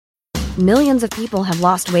Millions of people have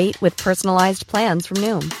lost weight with personalized plans from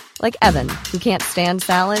Noom. Like Evan, who can't stand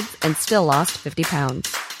salads and still lost 50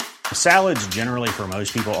 pounds. Salads generally for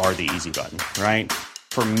most people are the easy button, right?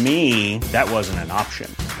 For me, that wasn't an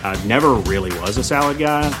option. I never really was a salad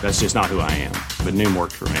guy. That's just not who I am. But Noom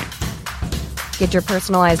worked for me. Get your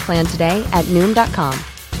personalized plan today at Noom.com.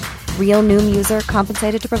 Real Noom user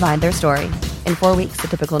compensated to provide their story. In 4 weeks, the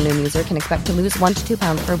typical Noom user can expect to lose 1 to 2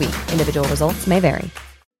 pounds per week. Individual results may vary.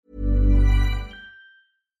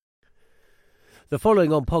 The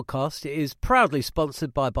following on podcast is proudly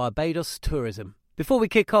sponsored by Barbados Tourism. Before we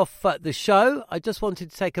kick off the show, I just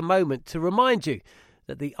wanted to take a moment to remind you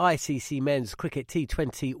that the ICC Men's Cricket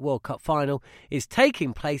T20 World Cup Final is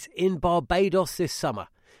taking place in Barbados this summer.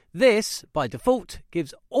 This, by default,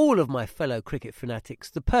 gives all of my fellow cricket fanatics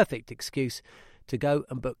the perfect excuse to go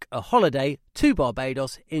and book a holiday to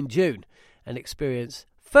Barbados in June and experience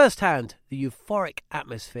firsthand the euphoric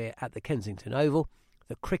atmosphere at the Kensington Oval,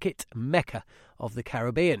 the cricket mecca of the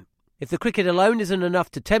Caribbean. If the cricket alone isn't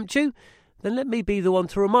enough to tempt you, then let me be the one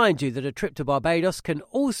to remind you that a trip to Barbados can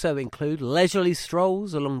also include leisurely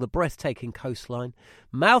strolls along the breathtaking coastline,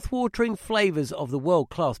 mouth-watering flavours of the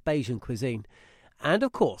world-class Bajan cuisine, and,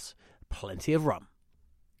 of course, plenty of rum.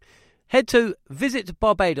 Head to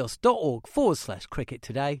visitbarbados.org/cricket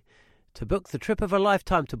today to book the trip of a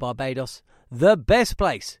lifetime to Barbados, the best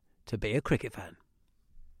place to be a cricket fan.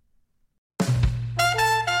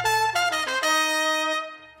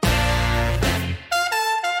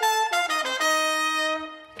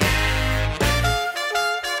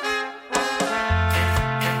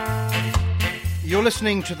 You're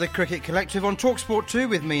listening to the Cricket Collective on TalkSport 2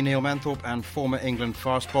 with me, Neil Manthorpe, and former England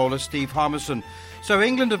fast bowler Steve Harmison. So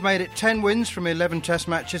England have made it 10 wins from 11 Test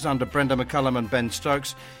matches under Brendan McCullum and Ben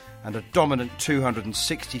Stokes, and a dominant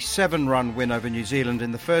 267-run win over New Zealand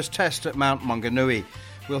in the first Test at Mount Maunganui.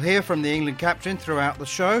 We'll hear from the England captain throughout the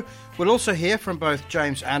show. We'll also hear from both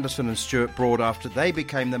James Anderson and Stuart Broad after they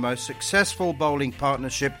became the most successful bowling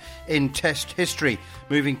partnership in Test history,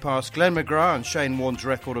 moving past Glenn McGrath and Shane Warne's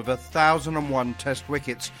record of 1,001 Test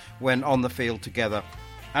wickets when on the field together.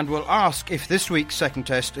 And we'll ask if this week's second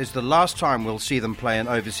Test is the last time we'll see them play an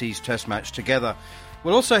overseas Test match together.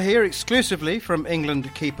 We'll also hear exclusively from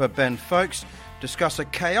England keeper Ben Foakes, discuss a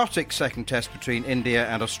chaotic second Test between India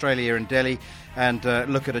and Australia in Delhi, and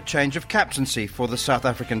look at a change of captaincy for the South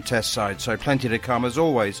African Test side. So plenty to come as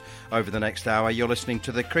always over the next hour. You're listening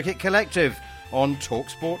to the Cricket Collective on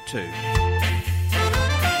TalkSport 2.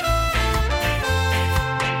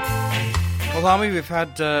 Well, Harmy, we've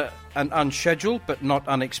had an unscheduled but not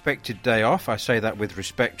unexpected day off. I say that with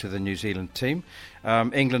respect to the New Zealand team.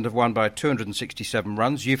 England have won by 267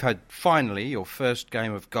 runs. You've had finally your first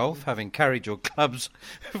game of golf, having carried your clubs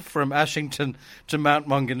from Ashington to Mount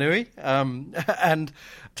Maunganui. And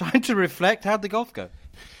time to reflect, how'd the golf go?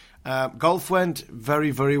 Golf went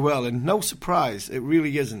very, very well, and no surprise, it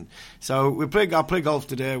really isn't. So I'll play golf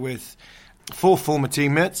today with 4 former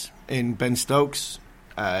teammates in Ben Stokes,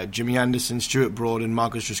 Jimmy Anderson, Stuart Broad and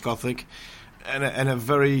Marcus Trescothick, and a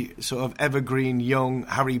very sort of evergreen young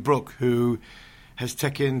Harry Brook, who has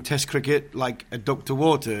taken Test cricket like a duck to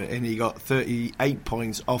water, and he got 38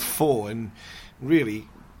 points off 4 and really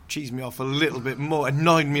cheesed me off a little bit more,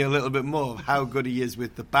 annoyed me a little bit more of how good he is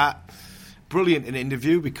with the bat. Brilliant in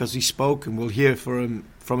interview because he spoke, and we'll hear from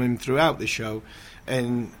him throughout the show.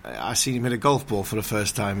 And I seen him hit a golf ball for the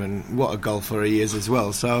first time, and what a golfer he is as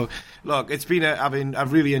well. So, look, it's been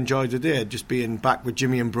I've really enjoyed the day, just being back with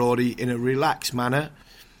Jimmy and Brody in a relaxed manner,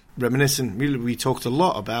 reminiscent. We talked a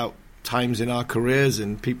lot about times in our careers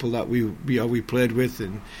and people that we played with,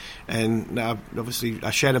 and obviously I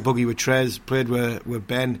shared a buggy with Trez, played with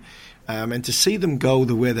Ben, and to see them go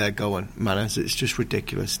the way they're going, man, it's just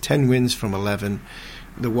ridiculous. 10 wins from 11.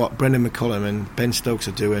 What Brendan McCullum and Ben Stokes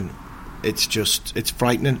are doing, it's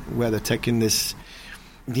frightening where they're taking this,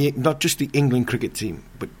 not just the England cricket team,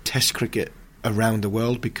 but Test cricket around the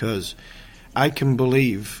world, because I can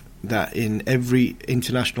believe that in every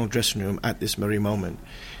international dressing room at this very moment,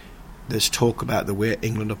 there's talk about the way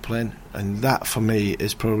England are playing, and that for me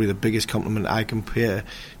is probably the biggest compliment I can pay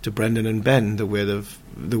to Brendan and Ben, the way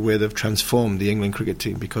they've transformed the England cricket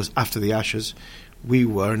team, because after the Ashes we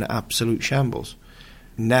were an absolute shambles.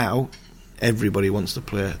 Now everybody wants to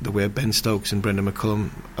play the way Ben Stokes and Brendan McCullum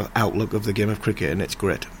outlook of the game of cricket, and it's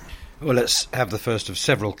great. Well, let's have the first of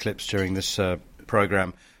several clips during this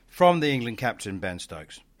programme from the England captain, Ben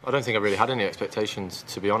Stokes. I don't think I really had any expectations,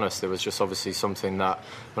 to be honest. It was just obviously something that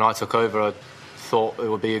when I took over I thought it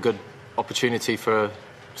would be a good opportunity for a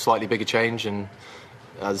slightly bigger change, and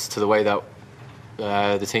as to the way that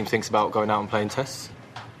the team thinks about going out and playing tests.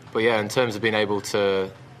 But yeah, in terms of being able to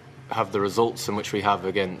have the results in which we have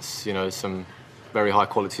against, some very high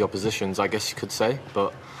quality oppositions, I guess you could say,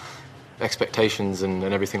 but expectations and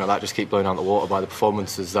everything like that just keep blown out of the water by the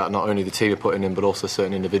performances that not only the team are putting in, but also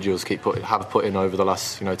certain individuals have put in over the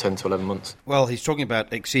last 10 to 11 months. Well, he's talking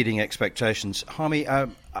about exceeding expectations. Harmy, I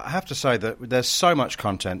have to say that there's so much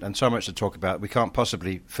content and so much to talk about, we can't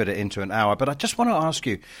possibly fit it into an hour, but I just want to ask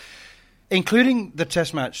you, including the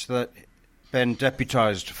test match that Ben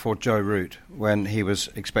deputised for Joe Root when he was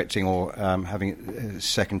expecting or having his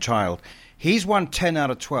second child, he's won 10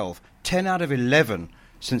 out of 12, 10 out of 11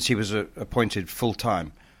 since he was appointed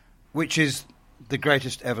full-time, which is the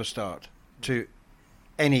greatest ever start to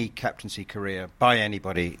any captaincy career by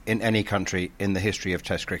anybody in any country in the history of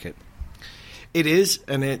Test cricket. It is,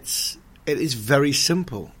 and it is very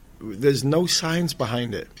simple. There's no science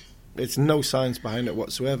behind it. It's no science behind it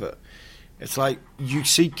whatsoever. It's like you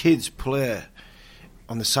see kids play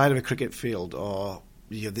on the side of a cricket field or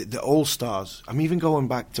the All-Stars. I'm even going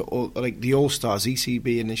back to the All-Stars,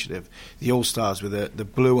 ECB initiative, the All-Stars with the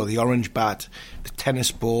blue or the orange bat, the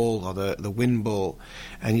tennis ball or the wind ball,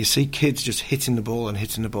 and you see kids just hitting the ball and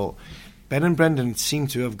hitting the ball. Ben and Brendan seem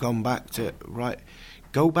to have gone back to,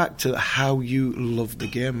 go back to how you loved the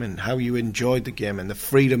game and how you enjoyed the game and the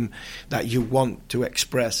freedom that you want to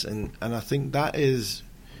express, and I think that is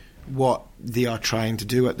what they are trying to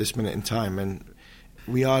do at this minute in time, and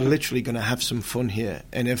we are literally going to have some fun here.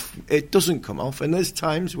 And if it doesn't come off, and there's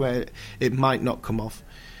times where it might not come off,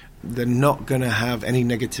 they're not going to have any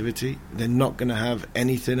negativity. They're not going to have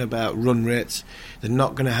anything about run rates. They're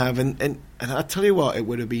not going to have... And I tell you what, it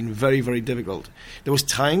would have been very, very difficult. There was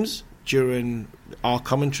times during our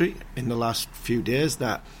commentary in the last few days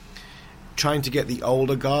that trying to get the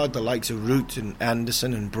older guard, the likes of Root and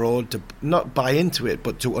Anderson and Broad, to not buy into it,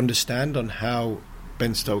 but to understand on how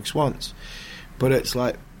Ben Stokes wants. But it's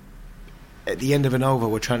like, at the end of an over,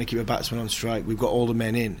 we're trying to keep a batsman on strike. We've got all the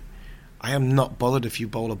men in. I am not bothered if you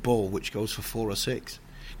bowl a ball which goes for 4 or 6.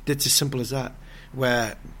 It's as simple as that.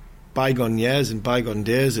 Where bygone years and bygone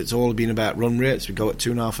days, it's all been about run rates. We go at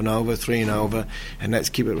 2.5 and over, 3 and over, and let's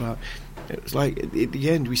keep it right. It's like, at the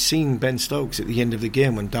end, we've seen Ben Stokes at the end of the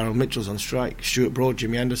game when Darryl Mitchell's on strike, Stuart Broad,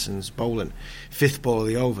 Jimmy Anderson's bowling, 5th ball of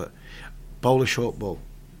the over, bowl a short ball,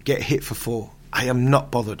 get hit for 4. I am not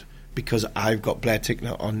bothered, because I've got Blair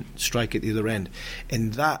Tickner on strike at the other end.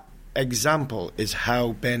 And that example is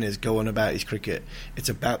how Ben is going about his cricket. It's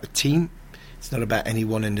about the team. It's not about any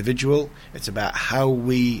one individual. It's about how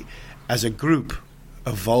we, as a group,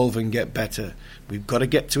 evolve and get better. We've got to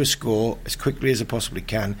get to a score as quickly as I possibly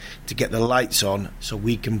can to get the lights on so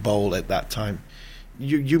we can bowl at that time.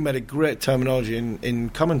 You made a great terminology in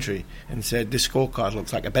commentary and said this scorecard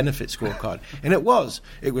looks like a benefit scorecard, and it was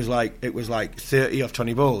like 30 off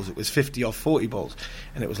 20 balls, it was 50 off 40 balls,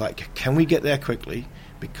 and it was like, can we get there quickly,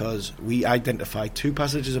 because we identify 2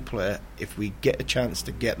 passages of play. If we get a chance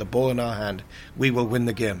to get the ball in our hand, we will win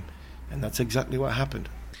the game, and that's exactly what happened.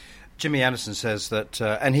 Jimmy Anderson says that,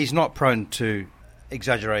 and he's not prone to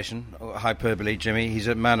exaggeration or hyperbole, Jimmy. He's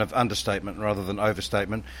a man of understatement rather than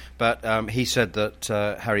overstatement. But he said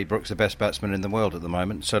that Harry Brook's the best batsman in the world at the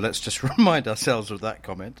moment. So let's just remind ourselves of that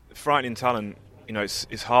comment. Frightening talent.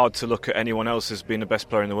 It's hard to look at anyone else as being the best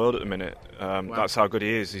player in the world at the minute. Wow. That's how good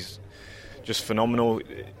he is. He's just phenomenal.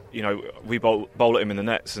 We bowl at him in the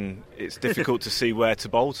nets, and it's difficult to see where to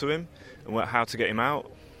bowl to him and how to get him out.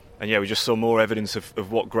 And we just saw more evidence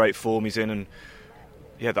of what great form he's in, and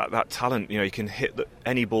that talent. He can hit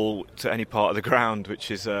any ball to any part of the ground,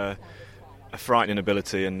 which is a frightening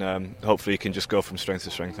ability, and hopefully he can just go from strength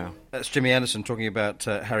to strength now. That's Jimmy Anderson talking about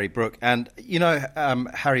Harry Brook. And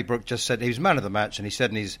Harry Brook just said he was man of the match, and he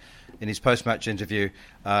said in his post-match interview,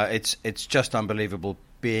 it's just unbelievable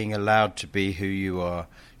being allowed to be who you are,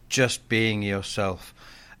 just being yourself.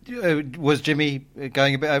 Was Jimmy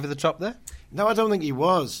going a bit over the top there? No, I don't think he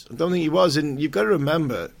was. And you've got to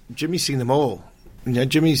remember, Jimmy's seen them all.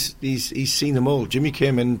 He's seen them all. Jimmy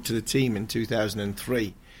came into the team in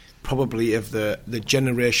 2003, probably of the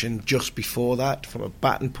generation just before that. From a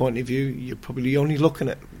batting point of view, you're probably only looking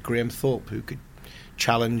at Graham Thorpe, who could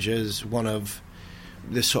challenge as one of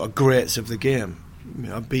the sort of greats of the game.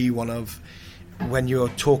 Be one of, when you're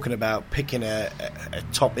talking about picking a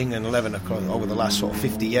top England 11 over the last sort of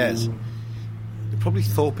 50 years, probably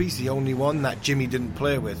Thorpe's the only one that Jimmy didn't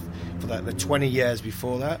play with for the 20 years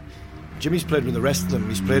before that. Jimmy's played with the rest of them.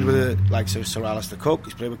 He's played with Sir Alistair Cook.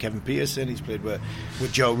 He's played with Kevin Pearson. He's played with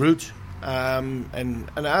Joe Root. And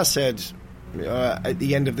I said at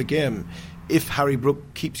the end of the game, if Harry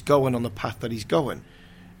Brook keeps going on the path that he's going,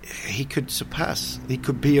 he could surpass. He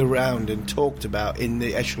could be around and talked about in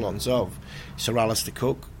the echelons of Sir Alistair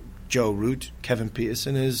Cook, Joe Root, Kevin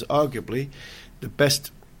Pietersen is arguably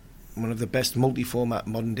one of the best multi-format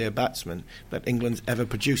modern-day batsmen that England's ever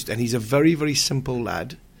produced. And he's a very, very simple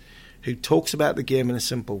lad who talks about the game in a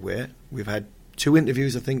simple way. We've had 2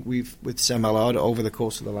 interviews, I think, with Sam Allard over the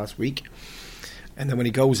course of the last week. And then when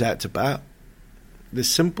he goes out to bat, the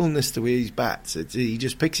simpleness the way he bats, he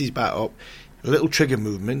just picks his bat up, a little trigger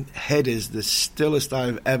movement, head is the stillest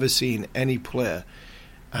I've ever seen any player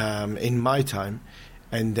in my time,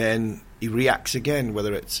 and then he reacts again,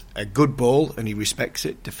 whether it's a good ball and he respects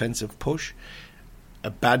it, defensive push,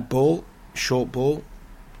 a bad ball, short ball,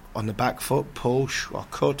 on the back foot, pull or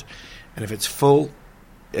cut, and if it's full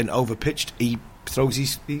and overpitched, he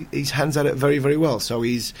throws his hands at it very, very well. So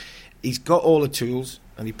he's got all the tools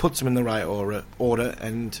and he puts them in the right order.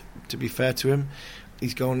 And to be fair to him,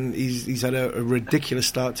 he's had a ridiculous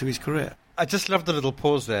start to his career. I just love the little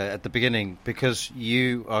pause there at the beginning, because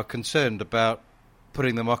you are concerned about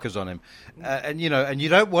putting the mockers on him, and you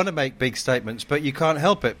don't want to make big statements, but you can't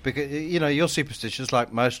help it because you're superstitious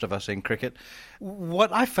like most of us in cricket.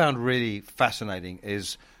 What I found really fascinating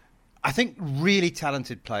is, I think really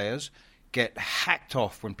talented players get hacked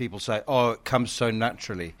off when people say, "Oh, it comes so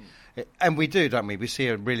naturally," and we do, don't we? We see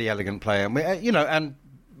a really elegant player, and and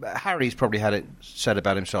Harry's probably had it said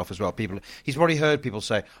about himself as well. He's probably heard people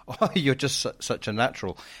say, "Oh, you're just such a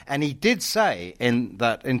natural." And he did say in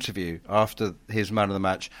that interview after his man of the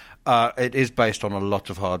match, it is based on a lot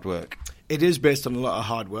of hard work. It is based on a lot of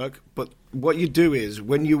hard work, but what you do is,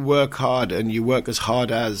 when you work hard, and you work as hard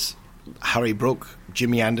as Harry Brook,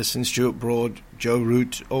 Jimmy Anderson, Stuart Broad, Joe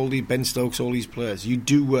Root, Ben Stokes, all these players, you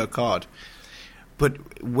do work hard.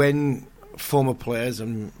 But when former players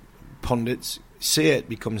and pundits say it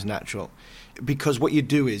becomes natural, because what you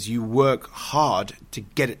do is you work hard to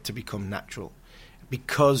get it to become natural,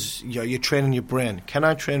 because you're training your brain. Can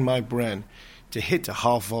I train my brain to hit a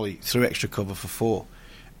half volley through extra cover for 4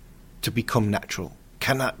 to become natural?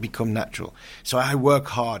 Can that become natural? So I work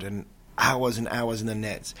hard and hours in the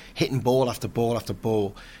nets, hitting ball after ball after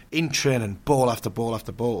ball, in training, ball after ball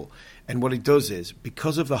after ball. And what it does is,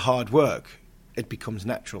 because of the hard work, it becomes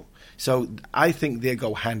natural. So I think they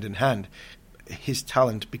go hand in hand. His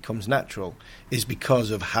talent becomes natural is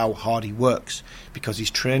because of how hard he works, because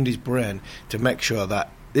he's trained his brain to make sure that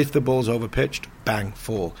if the ball's overpitched, bang,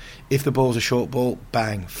 4. If the ball's a short ball,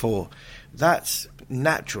 bang, 4. That's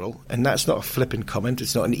natural, and that's not a flippant comment.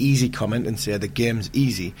 It's not an easy comment and say the game's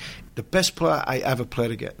easy. The best player I ever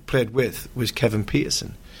played with was Kevin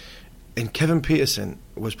Pietersen. And Kevin Pietersen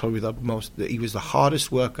was probably he was the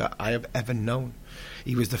hardest worker I have ever known.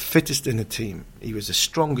 He was the fittest in the team. He was the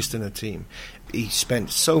strongest in the team. He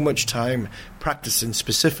spent so much time practicing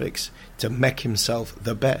specifics to make himself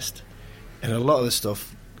the best. And a lot of the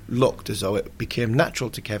stuff looked as though it became natural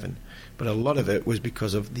to Kevin. But a lot of it was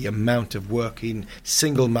because of the amount of working,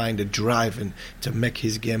 single-minded driving to make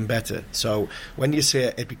his game better. So when you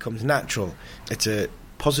say it becomes natural, it's a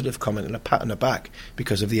positive comment and a pat on the back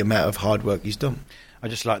because of the amount of hard work he's done. I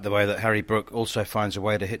just like the way that Harry Brook also finds a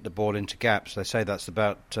way to hit the ball into gaps. They say that's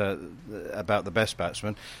about the best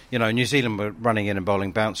batsman. New Zealand were running in and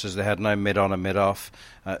bowling bouncers. They had no mid-on and mid-off.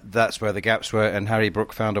 That's where the gaps were, and Harry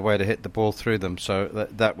Brook found a way to hit the ball through them. So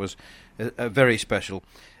that was very special.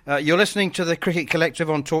 You're listening to the Cricket Collective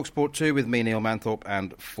on TalkSport 2 with me, Neil Manthorpe,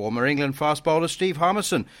 and former England fast bowler Steve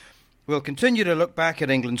Harmison. We'll continue to look back at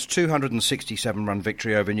England's 267-run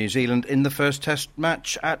victory over New Zealand in the first Test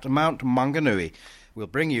match at Mount Maunganui. We'll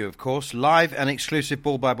bring you, of course, live and exclusive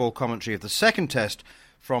ball-by-ball commentary of the second Test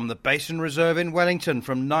from the Basin Reserve in Wellington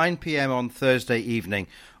from 9 p.m. on Thursday evening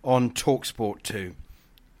on TalkSport 2.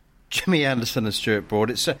 Jimmy Anderson and Stuart Broad.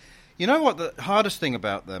 It's you know what the hardest thing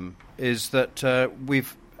about them is that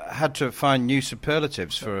we've had to find new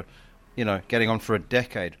superlatives for getting on for a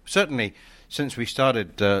decade. Certainly, since we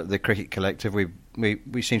started the Cricket Collective,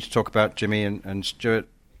 we seem to talk about Jimmy and Stuart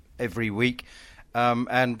every week.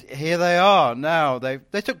 And here they are now. They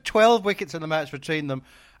took 12 wickets in the match between them.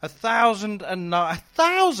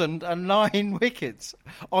 1,009 wickets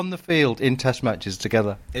on the field in Test matches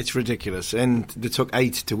together. It's ridiculous. And they took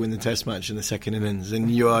 8 to win the Test match in the second innings.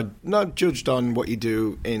 And you are not judged on what you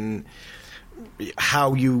do in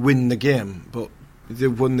how you win the game, but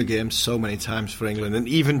they've won the game so many times for England. And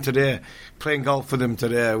even today, playing golf with them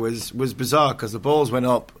today was bizarre because the balls went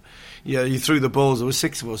up. Yeah, you threw the balls. There were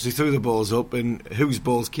 6 of us. We threw the balls up, and whose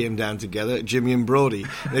balls came down together? Jimmy and Brodie.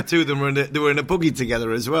 The two of them were in a buggy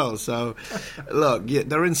together as well. So, look, yeah,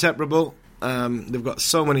 they're inseparable. They've got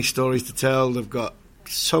so many stories to tell. They've got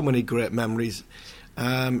so many great memories,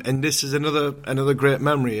 and this is another great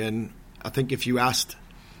memory. And I think if you asked,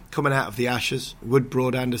 coming out of the Ashes, would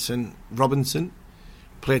Broad, Anderson, Robinson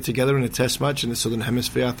play together in a test match in the Southern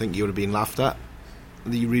Hemisphere, I think you would have been laughed at.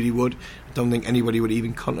 You really would. I don't think anybody would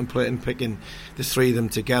even contemplate picking the three of them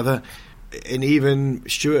together. And even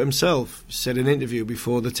Stuart himself said in an interview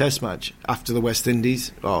before the test match, after the West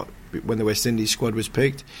Indies, or when the West Indies squad was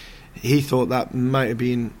picked, he thought that might have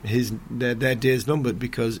been their days numbered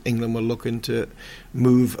because England were looking to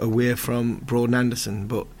move away from Broad and Anderson.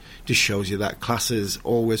 But just shows you that class is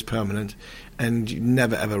always permanent, and you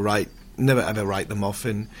never ever write them off.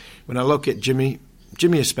 And when I look at Jimmy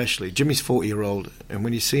especially, Jimmy's 40-year-old, and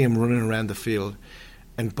when you see him running around the field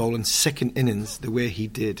and bowling second innings the way he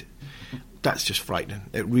did, that's just frightening.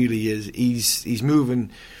 It really is. He's moving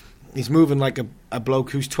like a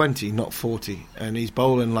bloke who's 20, not 40, and he's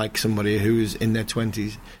bowling like somebody who's in their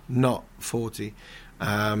 20s, not 40.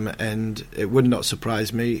 And it would not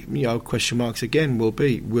surprise me. Question marks again will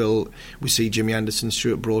we see Jimmy Anderson,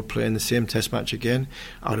 Stuart Broad play in the same test match again?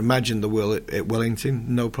 I would imagine they will at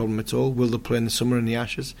Wellington, no problem at all. Will they play in the summer in the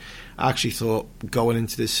Ashes? I actually thought going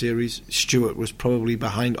into this series, Stuart was probably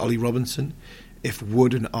behind Ollie Robinson. If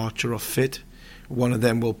Wood and Archer are fit, one of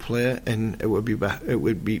them will play, and it would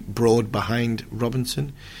be Broad behind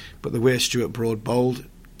Robinson. But the way Stuart Broad bowled,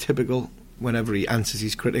 typical whenever he answers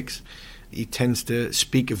his critics. He tends to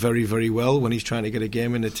speak very, very well when he's trying to get a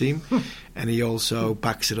game in the team, and he also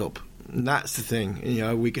backs it up. And that's the thing.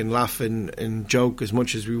 We can laugh and joke as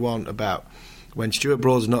much as we want about when Stuart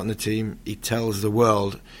Broad's not in the team, he tells the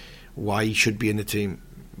world why he should be in the team.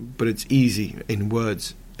 But it's easy in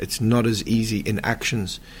words. It's not as easy in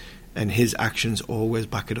actions. And his actions always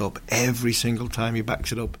back it up. Every single time he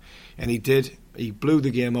backs it up. And he did. He blew the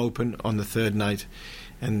game open on the third night.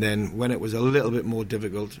 And then when it was a little bit more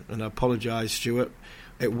difficult, and I apologise, Stuart,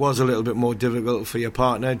 it was a little bit more difficult for your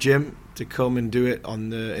partner, Jim, to come and do it in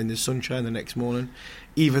the sunshine the next morning,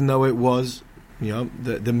 even though it was,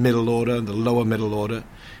 the middle order, the lower middle order.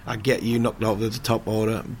 I get you knocked over the top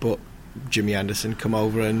order, but Jimmy Anderson come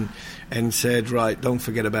over and said, right, don't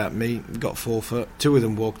forget about me, got 4 foot. 2 of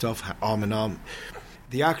them walked off arm in arm.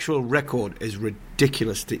 The actual record is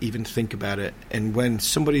ridiculous to even think about it. And when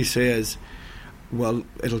somebody says, well,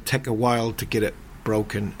 it'll take a while to get it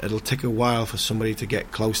broken, it'll take a while for somebody to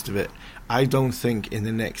get close to it, I don't think in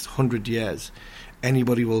the next 100 years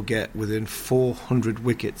anybody will get within 400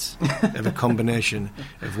 wickets of a combination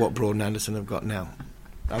of what Broad and Anderson have got now.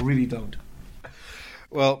 I really don't.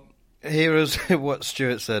 Well, here is what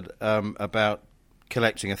Stuart said about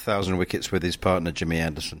collecting 1,000 wickets with his partner Jimmy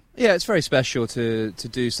Anderson. Yeah, it's very special to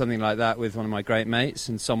do something like that with one of my great mates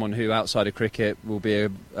and someone who outside of cricket will be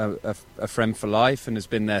a friend for life and has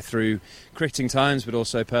been there through cricketing times but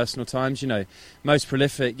also personal times. Most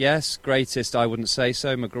prolific, yes. Greatest, I wouldn't say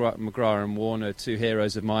so. McGrath and Warne are 2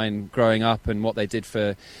 heroes of mine growing up, and what they did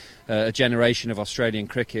for a generation of Australian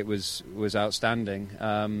cricket was outstanding.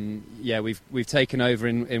 We've taken over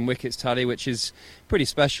in wickets tally, which is pretty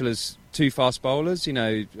special as 2 fast bowlers.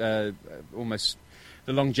 Almost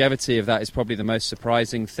the longevity of that is probably the most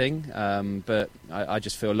surprising thing. But I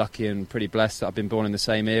just feel lucky and pretty blessed that I've been born in the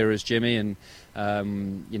same era as Jimmy. And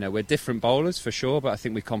we're different bowlers for sure, but I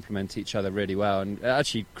think we complement each other really well. And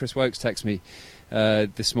actually, Chris Woakes texted me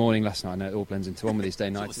this morning, last night. I know it all blends into one with these day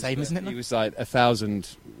nights. It's the same, isn't it? He was like,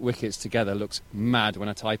 1,000 wickets together looks mad when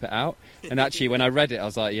I type it out. And actually, when I read it, I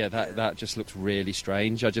was like, yeah, that just looks really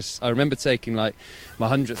strange. I remember taking like my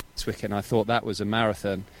 100th wicket, and I thought that was a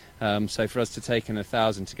marathon. So for us to take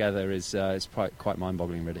 1,000 together is quite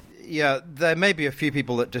mind-boggling, really. Yeah, there may be a few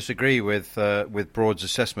people that disagree with Broad's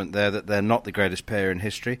assessment there that they're not the greatest pair in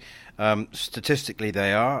history. Statistically,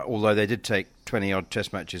 they are, although they did take 20-odd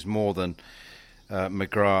test matches more than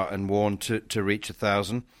McGrath and Warne to reach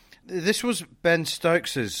 1,000. This was Ben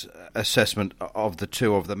Stokes' assessment of the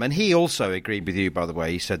 2 of them, and he also agreed with you, by the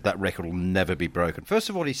way. He said that record will never be broken. First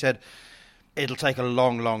of all, he said it'll take a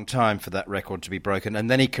long, long time for that record to be broken,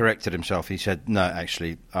 and then he corrected himself. He said, no,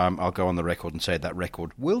 actually, I'll go on the record and say that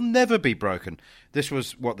record will never be broken. This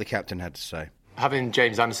was what the captain had to say. Having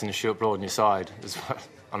James Anderson and Stuart Broad on your side,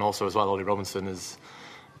 and also as well Ollie Robinson,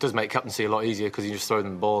 does make captaincy a lot easier because you just throw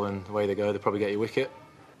them the ball and away they go. They probably get your wicket.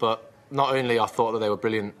 But not only I thought that they were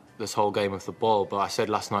brilliant this whole game with the ball, but I said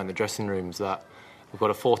last night in the dressing rooms that we've got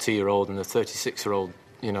a 40-year-old and a 36-year-old,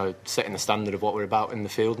 setting the standard of what we're about in the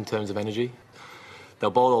field in terms of energy. They'll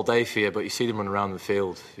bowl all day for you, but you see them run around the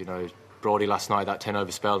field. Brodie last night, that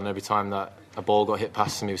 10-over spell, and every time that a ball got hit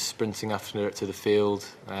past him, he was sprinting after it to the field,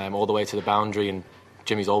 all the way to the boundary, and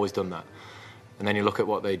Jimmy's always done that. And then you look at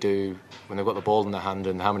what they do when they've got the ball in their hand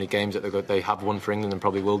and how many games that they have won for England and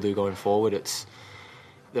probably will do going forward.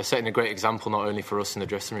 They're setting a great example not only for us in the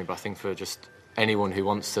dressing room, but I think for just anyone who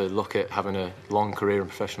wants to look at having a long career in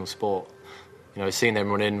professional sport. seeing them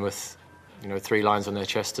run in with 3 lines on their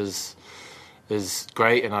chest is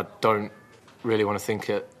great, and I don't really want to think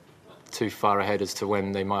it too far ahead as to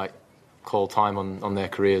when they might call time on their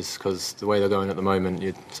careers, because the way they're going at the moment,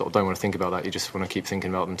 you sort of don't want to think about that. You just want to keep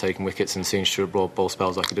thinking about them taking wickets and seeing Stuart Broad bowl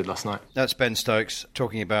spells like he did last night. That's Ben Stokes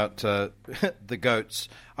talking about the GOATs.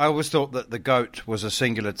 I always thought that the GOAT was a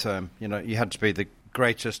singular term. You had to be the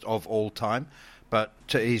greatest of all time, but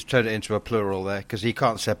he's turned it into a plural there because he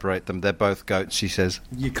can't separate them. They're both GOATs, he says.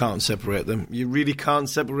 You can't separate them. You really can't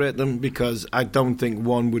separate them, because I don't think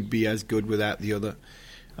one would be as good without the other.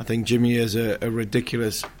 I think Jimmy is a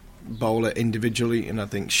ridiculous bowler individually, and I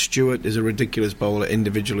think Stuart is a ridiculous bowler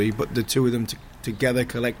individually, but the two of them together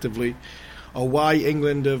collectively are why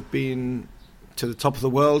England have been to the top of the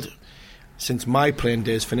world since my playing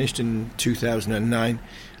days finished in 2009.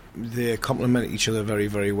 They complement each other very,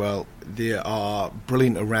 very well. They are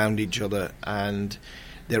brilliant around each other, and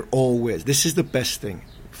they're always... This is the best thing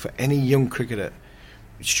for any young cricketer.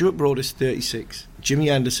 Stuart Broad is 36,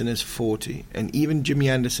 Jimmy Anderson is 40, and even Jimmy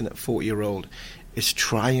Anderson at 40-year-old is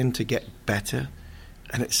trying to get better,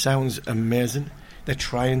 and it sounds amazing. They're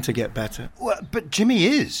trying to get better. Well, but Jimmy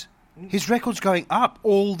is. His record's going up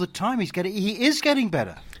all the time. He is getting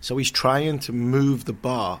better. So he's trying to move the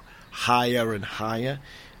bar higher and higher,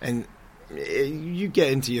 and you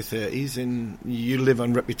get into your 30s and you live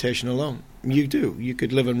on reputation alone. You do. You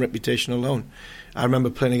could live on reputation alone. I remember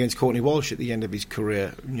playing against Courtney Walsh at the end of his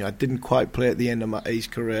career. I didn't quite play at the end of his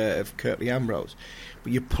career of Curtly Ambrose.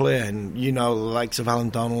 But you play, and the likes of Alan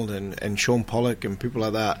Donald and Sean Pollock and people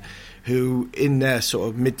like that, who in their sort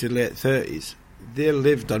of mid to late 30s, they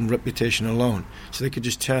lived on reputation alone. So they could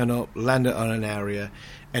just turn up, land it on an area,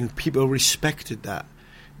 and people respected that.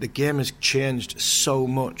 The game has changed so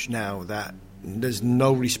much now that there's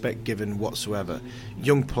no respect given whatsoever.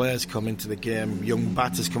 Young players come into the game, young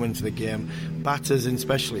batters come into the game, batters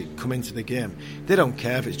especially come into the game. They don't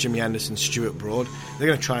care if it's Jimmy Anderson, Stuart Broad. They're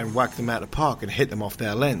going to try and whack them out of the park and hit them off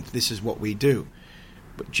their length. This is what we do.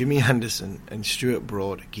 But Jimmy Anderson and Stuart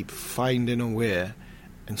Broad keep finding a way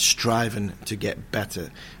and striving to get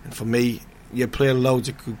better. And for me, you play loads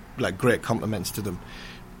of great compliments to them,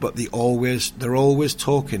 but they're always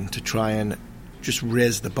talking to try and just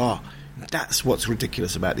raise the bar. That's what's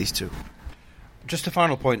ridiculous about these two. Just a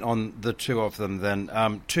final point on the two of them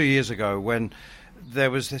then. 2 years ago, when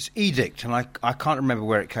there was this edict, and I can't remember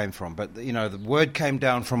where it came from, but the word came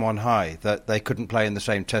down from on high that they couldn't play in the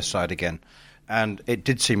same test side again. And it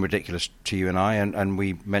did seem ridiculous to you and I, and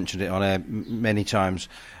we mentioned it on air many times.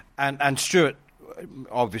 And Stuart,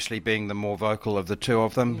 obviously being the more vocal of the two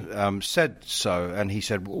of them, said so, and he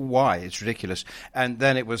said, why? It's ridiculous. And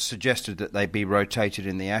then it was suggested that they be rotated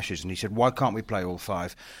in the Ashes, and he said, why can't we play all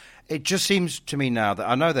 5? It just seems to me now that,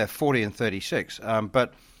 I know they're 40 and 36,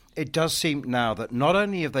 but it does seem now that not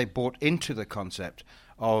only have they bought into the concept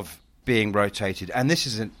of being rotated, and this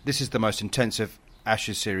is the most intensive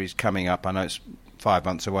Ashes series coming up. I know it's 5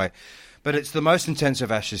 months away, but it's the most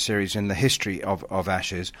intensive Ashes series in the history of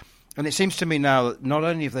Ashes. And it seems to me now that not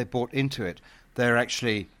only have they bought into it, they're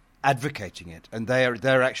actually advocating it, and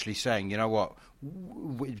they're actually saying, you know what,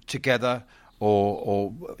 together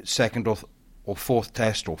or second or fourth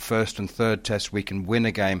test or first and third test, we can win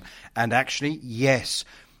a game. And actually, yes,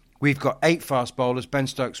 we've got 8 fast bowlers. Ben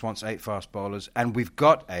Stokes wants 8 fast bowlers, and we've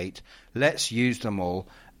got 8. Let's use them all.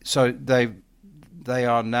 So they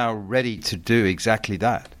are now ready to do exactly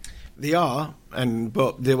that. They are,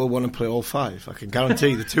 but they will want to play all 5. I can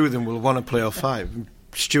guarantee the two of them will want to play all 5.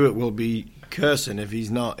 Stuart will be cursing if he's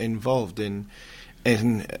not involved in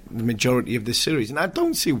the majority of this series. And I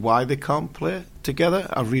don't see why they can't play together.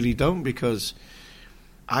 I really don't, because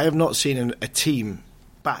I have not seen a team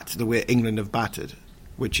bat the way England have batted,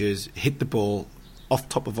 which is hit the ball off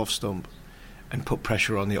top of off stump and put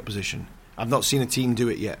pressure on the opposition. I've not seen a team do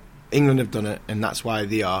it yet. England have done it, and that's why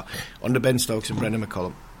they are, under Ben Stokes and Brendan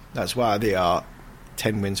McCullum, that's why they are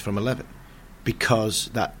 10 wins from 11. Because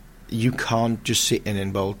that you can't just sit in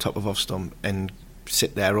and bowl top of off stump and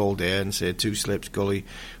sit there all day and say 2 slips, gully,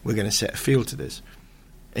 we're going to set a field to this.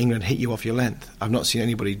 England hit you off your length. I've not seen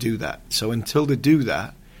anybody do that. So until they do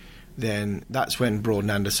that, then that's when Broad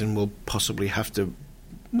and Anderson will possibly have to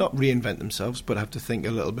not reinvent themselves, but have to think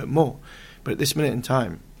a little bit more. But at this minute in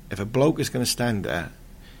time, if a bloke is going to stand there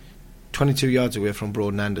 22 yards away from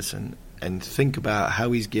Broad and Anderson and think about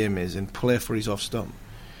how his game is and play for his off stump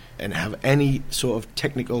and have any sort of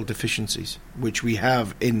technical deficiencies, which we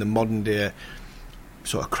have in the modern day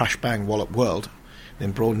sort of crash bang wallop world,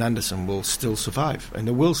 then Broad and Anderson will still survive, and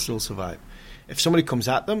they will still survive. If somebody comes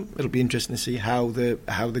at them, it'll be interesting to see how they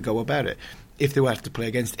go about it. if they were to play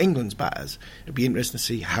against England's batters, it'd be interesting to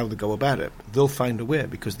see how they go about it. They'll find a way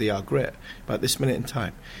because they are great. But at this minute in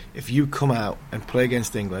time, if you come out and play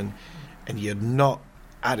against England and you're not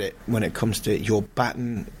at it when it comes to your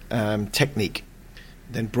batting technique,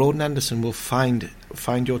 then Broden Anderson will find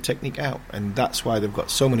your technique out, and that's why they've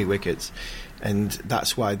got so many wickets, and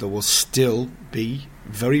that's why they will still be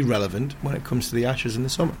very relevant when it comes to the Ashes in the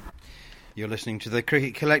summer. You're listening to the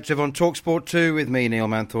Cricket Collective on TalkSport 2 with me, Neil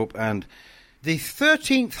Manthorpe, and the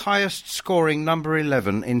 13th highest scoring number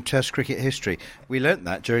 11 in Test cricket history. We learnt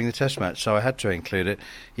that during the Test match, so I had to include it.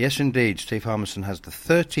 Yes, indeed, Steve Harmison has the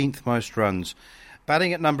 13th most runs.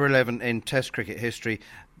 Batting at number 11 in Test cricket history,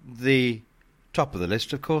 the top of the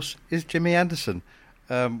list, of course, is Jimmy Anderson,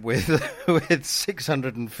 with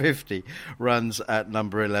 650 runs at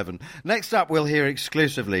number 11. Next up, we'll hear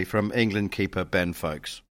exclusively from England keeper Ben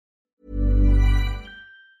Foakes.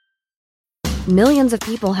 Millions of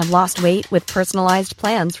people have lost weight with personalized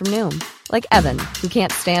plans from Noom. Like Evan, who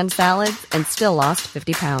can't stand salads and still lost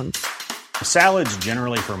 50 pounds. Salads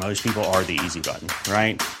generally for most people are the easy button,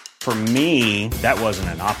 right? For me, that wasn't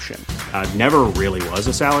an option. I never really was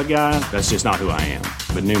a salad guy. That's just not who I am.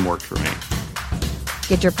 But Noom worked for me.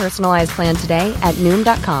 Get your personalized plan today at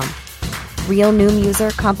Noom.com. Real Noom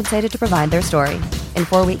user compensated to provide their story. In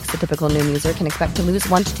 4 weeks, the typical Noom user can expect to lose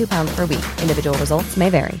 1 to 2 pounds per week. Individual results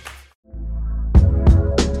may vary.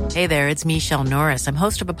 Hey there, it's Michelle Norris. I'm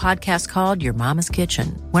host of a podcast called Your Mama's Kitchen.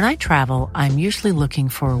 When I travel, I'm usually looking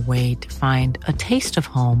for a way to find a taste of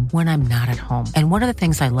home when I'm not at home. And one of the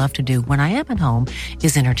things I love to do when I am at home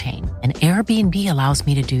is entertain. And Airbnb allows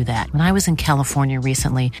me to do that. When I was in California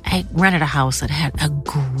recently, I rented a house that had a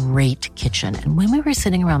great kitchen. And when we were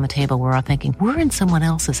sitting around the table, we were all thinking, we're in someone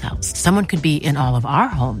else's house. Someone could be in all of our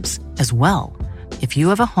homes as well. If you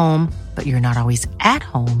have a home, but you're not always at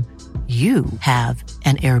home, you have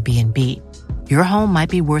an Airbnb. Your home might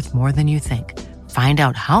be worth more than you think. Find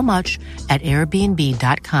out how much at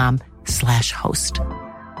airbnb.com/host.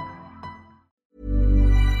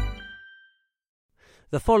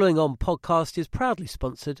 The following on podcast is proudly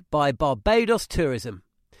sponsored by Barbados Tourism.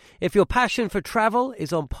 If your passion for travel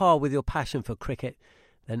is on par with your passion for cricket,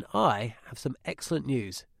 then I have some excellent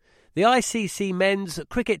news. The ICC Men's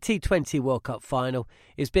Cricket T20 World Cup Final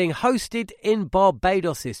is being hosted in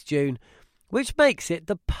Barbados this June, which makes it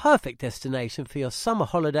the perfect destination for your summer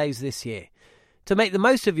holidays this year. To make the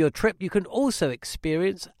most of your trip, you can also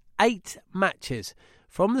experience 8 matches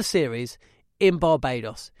from the series in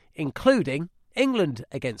Barbados, including England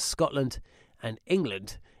against Scotland and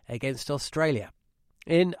England against Australia.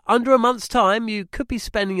 In under a month's time, you could be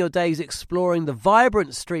spending your days exploring the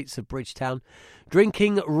vibrant streets of Bridgetown,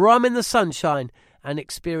 drinking rum in the sunshine and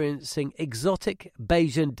experiencing exotic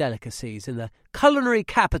Bajan delicacies. In the culinary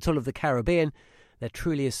capital of the Caribbean, there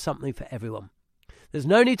truly is something for everyone. There's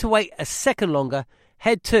no need to wait a second longer.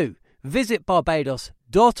 Head to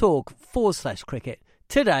visitbarbados.org/cricket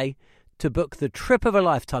today to book the trip of a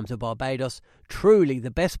lifetime to Barbados, truly the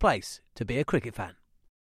best place to be a cricket fan.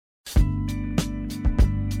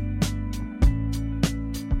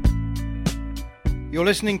 You're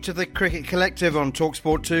listening to the Cricket Collective on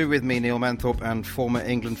TalkSport 2 with me, Neil Manthorpe, and former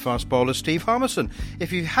England fast bowler Steve Harmison.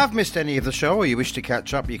 If you have missed any of the show or you wish to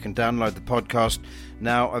catch up, you can download the podcast,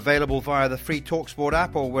 now available via the free TalkSport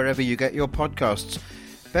app or wherever you get your podcasts.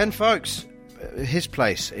 Ben Foakes, his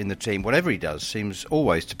place in the team, whatever he does, seems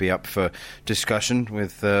always to be up for discussion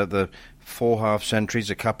with the 4 half-centuries,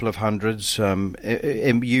 a couple of hundreds,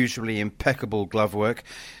 usually impeccable glove work.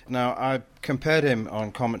 Now, I compared him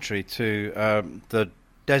on commentary to the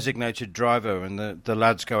designated driver, and the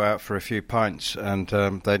lads go out for a few pints, and I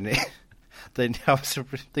was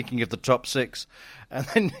thinking of the top 6, and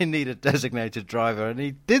then they need a designated driver, and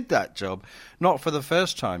he did that job, not for the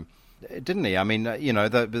first time, didn't he? I mean,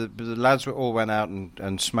 the lads all went out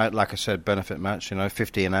and smoked, like I said, benefit match,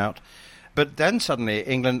 50 and out. But then suddenly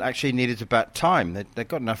England actually needed to bat time. They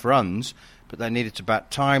got enough runs, but they needed to bat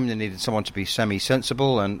time. They needed someone to be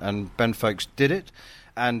semi-sensible, and Ben Foakes did it.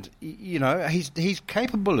 And, he's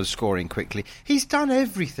capable of scoring quickly. He's done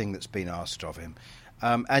everything that's been asked of him.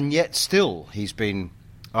 And yet still he's been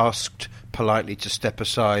asked politely to step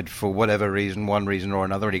aside for whatever reason, one reason or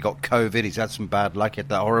another. And he got COVID. He's had some bad luck. He had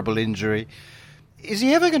that horrible injury. Is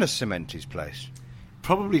he ever going to cement his place?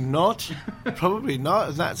 Probably not. Probably not.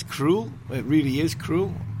 And that's cruel. It really is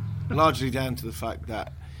cruel. Largely down to the fact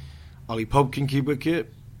that Ollie Pope can keep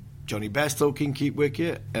wicket, Johnny Bairstow can keep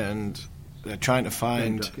wicket, and they're trying to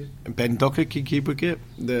find Ben Duckett can keep wicket.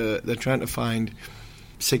 They're trying to find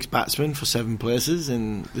 6 batsmen for 7 places,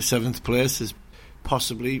 and the 7th place is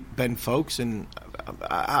possibly Ben Foakes, and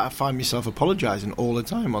I find myself apologising all the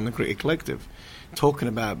time on the Cricket Collective, talking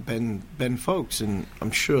about Ben Foakes, and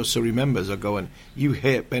I'm sure Surrey members are going, you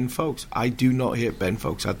hate Ben Foakes. I do not hate Ben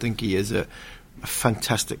Foakes. I think he is a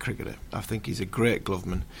fantastic cricketer. I think he's a great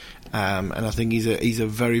gloveman, and I think he's a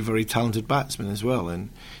very, very talented batsman as well. And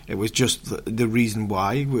it was just the reason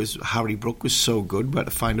why was Harry Brook was so good. We had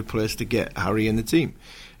to find a place to get Harry in the team,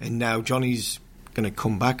 and now Johnny's going to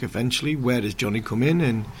come back eventually. Where does Johnny come in?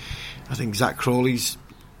 And I think Zach Crawley's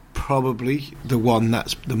probably the one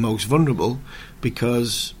that's the most vulnerable,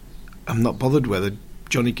 because I'm not bothered whether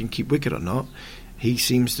Johnny can keep wicket or not. He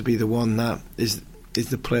seems to be the one that is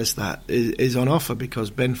the place that is on offer,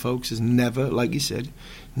 because Ben Foakes has never, like you said,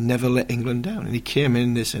 never let England down. And he came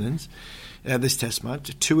in this innings, this Test match.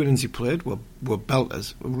 The 2 innings he played were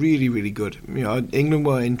belters, really, really good. You know, England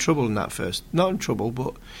were in trouble in that first. Not in trouble,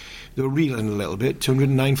 but they were reeling a little bit.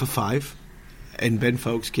 209 for 5, and Ben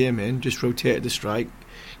Foakes came in, just rotated the strike,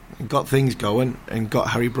 and got things going, and got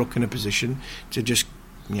Harry Brook in a position to just,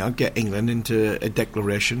 you know, get England into a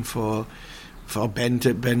declaration for Ben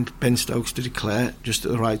Stokes to declare just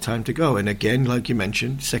at the right time to go. And again, like you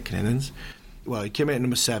mentioned, second innings, well, he came in at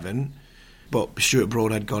number 7, but Stuart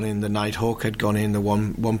Broad had gone in, the Nighthawk had gone in the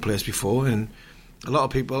one place before, and a lot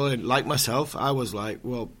of people, like myself, I was like,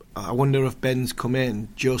 well, I wonder if Ben's come in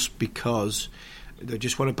just because they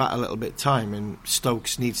just want to bat a little bit of time, and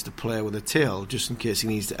Stokes needs to play with a tail just in case he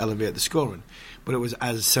needs to elevate the scoring. But it was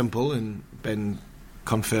as simple, and Ben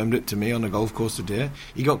confirmed it to me on the golf course today.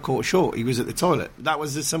 He got caught short. He was at the toilet. That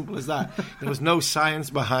was as simple as that. There was no science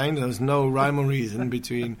behind. There was no rhyme or reason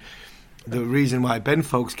between the reason why Ben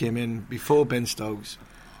Foakes came in before Ben Stokes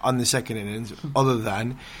on the second innings, other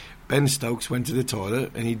than Ben Stokes went to the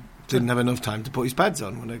toilet and he didn't have enough time to put his pads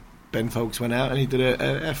on when Ben Foakes went out, and he did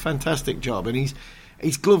a fantastic job. And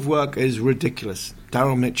his glove work is ridiculous.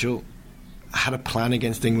 Daryl Mitchell had a plan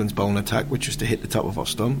against England's bowling attack, which was to hit the top of off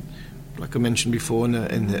stump, like I mentioned before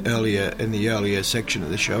in the earlier section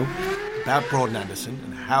of the show, about Broad and Anderson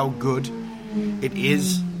and how good it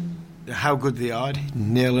is, how good they are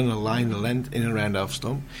nailing a line of length in and around off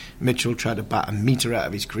stump. Mitchell tried to bat a metre out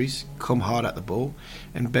of his crease, come hard at the ball,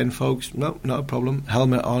 and Ben Foakes, no, not a problem,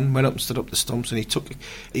 helmet on, went up and stood up the stumps, and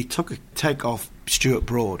he took a take off Stuart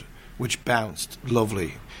Broad, which bounced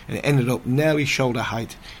lovely, and it ended up nearly shoulder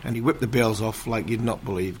height, and he whipped the bails off like you'd not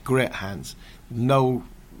believe. Great hands, no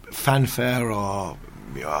fanfare or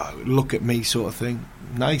look at me sort of thing.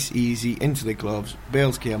 Nice, easy, into the gloves,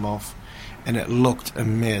 bails came off, and it looked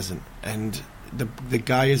amazing. And the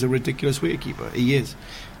guy is a ridiculous wicketkeeper. He is.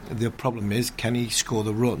 The problem is, can he score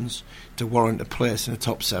the runs to warrant a place in the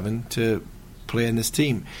top 7 to play in this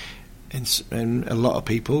team? And a lot of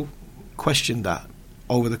people questioned that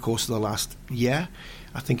over the course of the last year.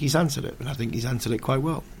 I think he's answered it, and I think he's answered it quite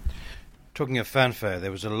well. Talking of fanfare, there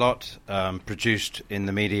was a lot produced in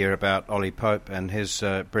the media about Ollie Pope and his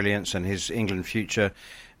brilliance and his England future.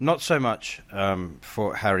 Not so much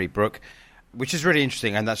for Harry Brook, which is really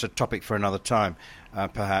interesting, and that's a topic for another time,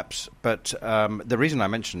 perhaps. But the reason I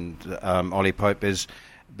mentioned Ollie Pope is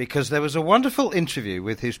because there was a wonderful interview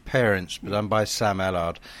with his parents done by Sam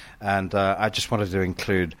Ellard, and I just wanted to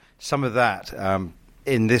include some of that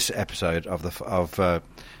in this episode of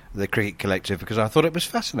the Cricket Collective, because I thought it was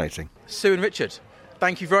fascinating. Sue and Richard,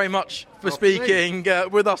 thank you very much for speaking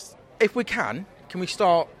with us. If we can we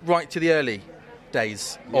start right to the early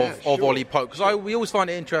days of Ollie Pope? Because we always find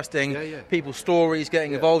it interesting, people's stories,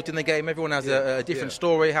 getting involved in the game. Everyone has a different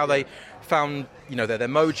story, how they found their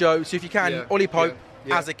mojo. So if you can, Ollie Pope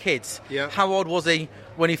as a kid, how old was he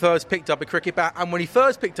when he first picked up a cricket bat? And when he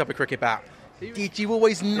first picked up a cricket bat, did you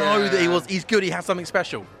always know that he's good, he had something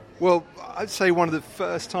special? Well, I'd say one of the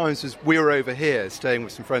first times was we were over here staying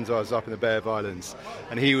with some friends of ours up in the Bay of Islands,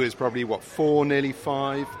 and he was probably 4, nearly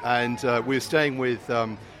 5, and we were staying with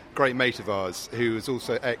a great mate of ours who was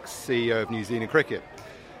also ex-CEO of New Zealand Cricket,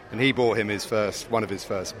 and he bought him one of his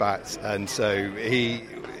first bats, and so he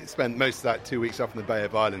spent most of that 2 weeks up in the Bay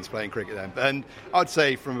of Islands playing cricket then. And I'd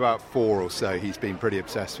say from about 4 or so he's been pretty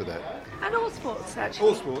obsessed with it. And all sports, actually.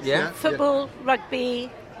 All sports, Football,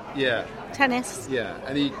 rugby, yeah, tennis. Yeah,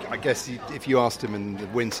 and I guess if you asked him in the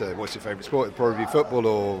winter what's your favourite sport, it'd probably be football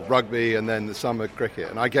or rugby, and then the summer cricket.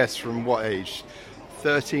 And I guess from what age?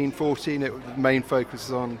 13, 14, the main focus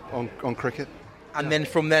is on cricket. And then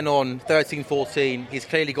from then on, 13, 14, he's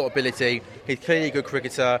clearly got ability, he's clearly a good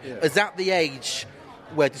cricketer. Yeah. Is that the age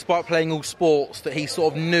where, despite playing all sports, that he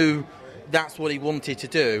sort of knew that's what he wanted to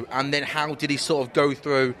do? And then how did he sort of go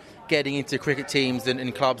through getting into cricket teams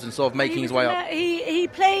and clubs and sort of making his way up? He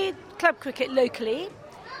played club cricket locally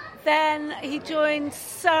Then he joined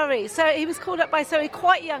Surrey. So he was called up by Surrey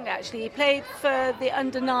quite young, actually. He played for the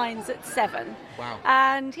under-9s at 7. Wow.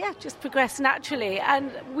 And, just progressed naturally.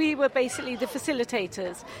 And we were basically the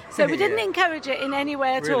facilitators. So we didn't encourage it in any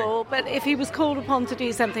way at all. But if he was called upon to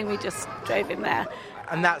do something, we just drove him there.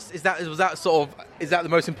 And is that the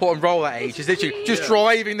most important role at age? Is literally just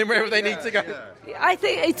driving them wherever they need to go? Yeah. I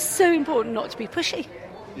think it's so important not to be pushy.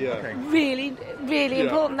 Yeah. Okay. Really, really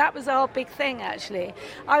important. That was our big thing, actually.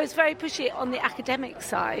 I was very pushy on the academic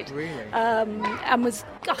side. Really? And was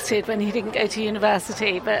gutted when he didn't go to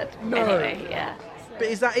university. But anyway, yeah. But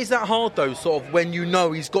is that hard, though, sort of, when you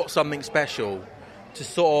know he's got something special, to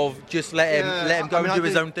sort of just let him go and do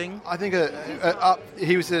his own thing? I think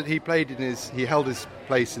he held his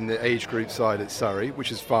place in the age group side at Surrey,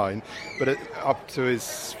 which is fine, but up to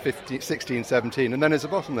his 16, 17, and then as a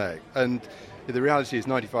bottleneck. And the reality is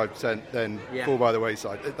 95% then fall by the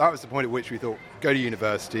wayside. That was the point at which we thought, go to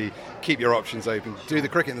university, keep your options open, do the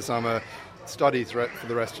cricket in the summer, study for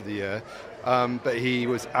the rest of the year. But he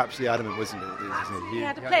was absolutely adamant, wasn't he? He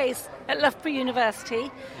had a place at Loughborough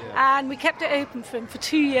University, and we kept it open for him for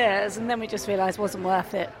 2 years, and then we just realised it wasn't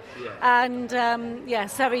worth it. Yeah.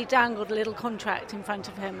 And Surrey dangled a little contract in front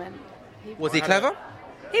of him. And was he clever?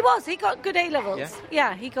 He was. He got good A-levels.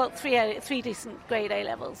 Yeah, he got three decent grade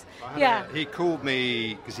A-levels. He called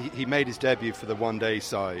me because he made his debut for the one-day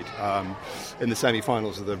side in the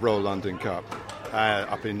semi-finals of the Royal London Cup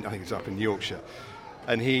I think it was up in Yorkshire.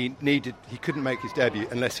 And he couldn't make his debut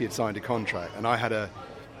unless he had signed a contract. And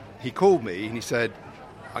he called me and he said,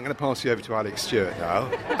 I'm going to pass you over to Alex Stewart now,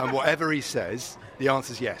 and whatever he says, the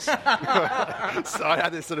answer's yes. So I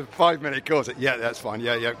had this sort of 5-minute call. I said, yeah, that's fine.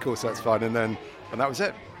 Yeah, of course, that's fine. And that was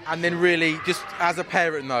it. And then really, just as a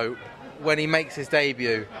parent, though, when he makes his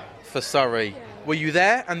debut for Surrey, were you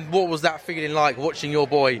there? And what was that feeling like, watching your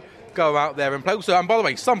boy go out there and play? Also, and by the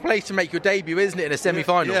way, some place to make your debut, isn't it, in a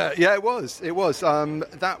semi-final? Yeah, it was. I think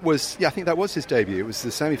that was his debut. It was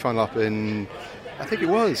the semi-final up in... I think it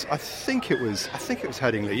was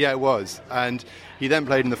Headingley. Yeah, it was. And he then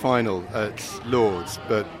played in the final at Lord's,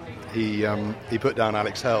 but he put down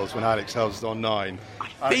Alex Hells when Alex Hells was on 9.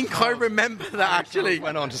 I remember that, actually.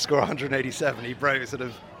 Went on to score 187. He broke sort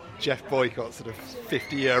of Jeff Boycott's sort of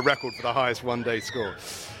 50-year record for the highest one-day score.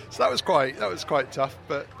 So that was quite tough,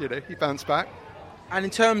 but he bounced back. And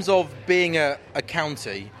in terms of being a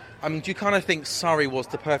county, I mean, do you kind of think Surrey was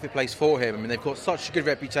the perfect place for him? I mean, they've got such a good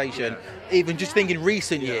reputation. Yeah. Even just thinking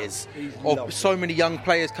recent years of so many young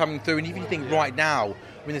players coming through, and even think right now,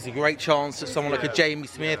 I mean, there's a great chance that someone like a Jamie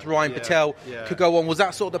Smith, Ryan Patel could go on. Was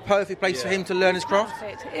that sort of the perfect place for him to learn his craft?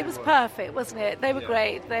 Perfect. It was perfect, wasn't it? They were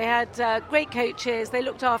great. They had great coaches. They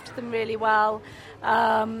looked after them really well.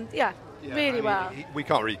 Really well. We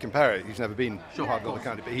can't really compare it. He's never been part of the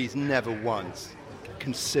county, but he's never once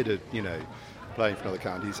considered, playing for another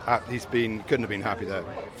county. He's couldn't have been happy there.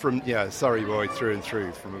 From Surrey boy through and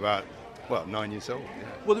through from about 9 years old.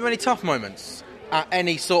 Yeah. Were there any tough moments at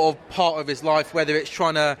any sort of part of his life, whether it's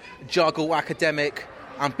trying to juggle academic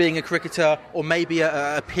and being a cricketer, or maybe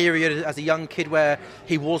a period as a young kid where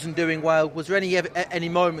he wasn't doing well? Was there any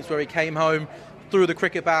moments where he came home, threw the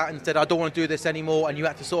cricket bat and said, I don't want to do this anymore, and you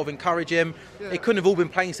had to sort of encourage him? Yeah. It couldn't have all been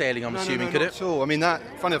plain sailing, I'm assuming, could it? Not at all. I mean, that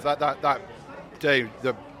day,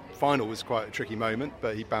 the final was quite a tricky moment,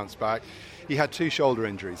 but he bounced back. He had 2 shoulder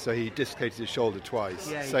injuries, so he dislocated his shoulder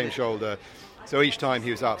twice, same shoulder. So each time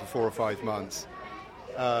he was out for 4 or 5 months.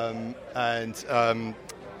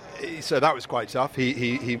 So that was quite tough.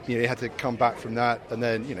 He had to come back from that, and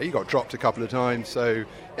then he got dropped a couple of times. So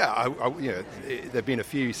there've been a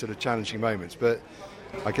few sort of challenging moments, but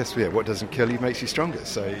I guess what doesn't kill you makes you stronger.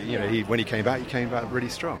 So when he came back really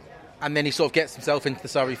strong. And then he sort of gets himself into the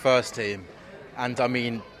Surrey first team, and I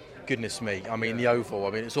mean, goodness me, I mean the Oval.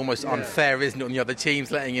 I mean, it's almost unfair, isn't it, on the other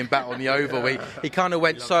teams letting him bat on the Oval. He kind of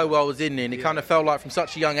went so well, didn't he? And it kind of felt like from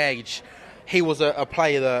such a young age, he was a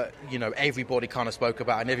player that everybody kind of spoke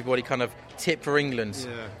about and everybody kind of tipped for England.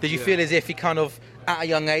 Did you feel as if he kind of at a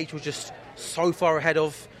young age was just so far ahead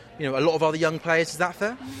of a lot of other young players? Is that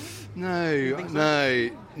fair? No.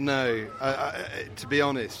 To be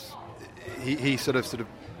honest, he sort of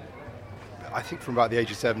I think from about the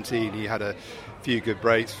age of 17 he had a few good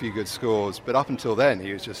breaks, a few good scores, but up until then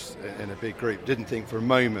he was just in a big group. Didn't think for a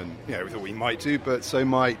moment, we thought we might do, but so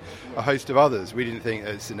might a host of others. We didn't think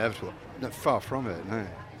it's inevitable. No, far from it, no.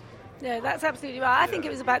 No, that's absolutely right. I think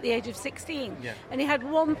it was about the age of 16. Yeah. And he had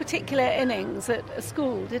one particular innings at a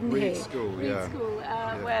school, didn't he? Reed School,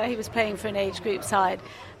 where he was playing for an age group side.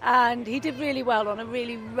 And he did really well on a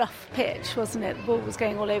really rough pitch, wasn't it? The ball was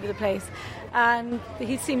going all over the place. And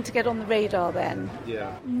he seemed to get on the radar then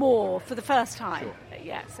more for the first time. Sure.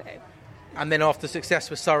 Yeah, so. And then after success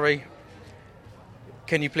with Surrey,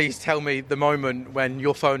 can you please tell me the moment when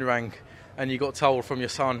your phone rang and you got told from your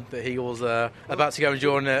son that he was about to go and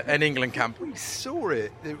join an England camp? We saw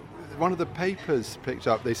it. One of the papers picked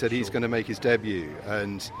up, they said he's going to make his debut,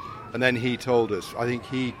 and then he told us, I think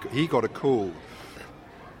he got a call.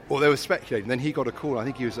 Well, they were speculating. Then he got a call. I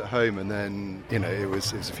think he was at home, and then it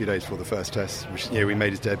was a few days before the first test, which we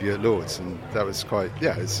made his debut at Lord's, and that was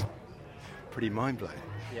it's pretty mind blowing.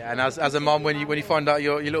 Yeah, and as a mum, when you find out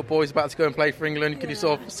your little boy's about to go and play for England, can you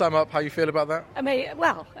sort of sum up how you feel about that?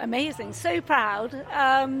 Amazing. So proud.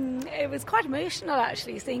 It was quite emotional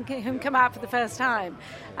actually, seeing him come out for the first time.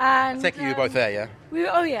 And I take it you were both there,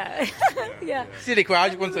 yeah? Yeah. Silly crowd. I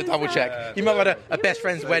just wanted to double check. You might have had a best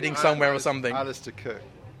friend's wedding somewhere or something. Alistair Cook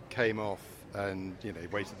came off and he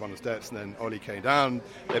waited on the steps, and then Ollie came down.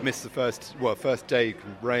 They missed the first day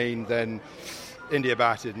rain, then India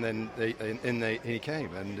batted, and then he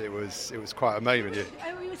came, and it was quite a moment.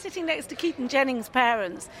 We were sitting next to Keaton Jennings'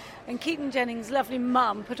 parents, and Keaton Jennings' lovely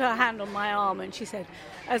mum put her hand on my arm, and she said,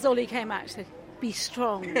 as Ollie came out, she said, "Be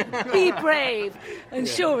strong, be brave." And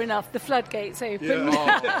sure enough, the floodgates opened.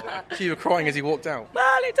 Yeah. So you were crying as he walked out?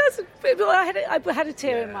 Well, it doesn't. I had a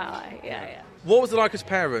tear in my eye. Yeah. What was it like as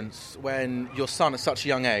parents when your son, at such a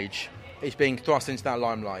young age, is being thrust into that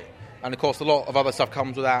limelight? And of course, a lot of other stuff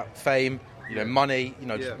comes with that: fame, money,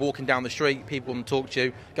 just walking down the street, people want to talk to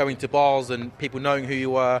you, going to bars and people knowing who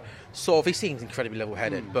you were. He seems incredibly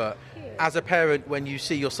level-headed, but as a parent, when you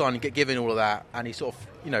see your son get given all of that and he sort of,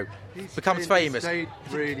 becomes famous. He stayed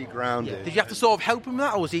really grounded. Yeah. Did you have to sort of help him with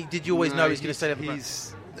that, or did you always know he's going to stay there?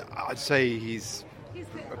 I'd say he's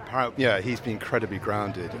been incredibly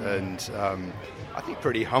grounded and I think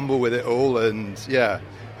pretty humble with it all, and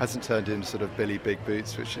hasn't turned into sort of Billy Big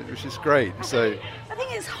Boots, which is great. So I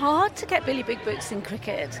think it's hard to get Billy Big Boots in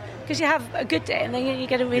cricket because you have a good day and then you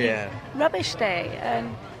get a really rubbish day,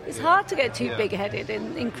 and it's hard to get too big-headed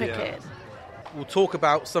in cricket. We'll talk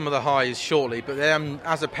about some of the highs shortly, but then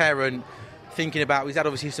as a parent, thinking about, he's had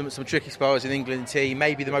obviously some tricky spells in the England team.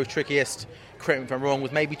 Maybe the most trickiest, correct me if I'm wrong,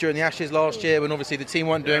 was maybe during the Ashes last year when obviously the team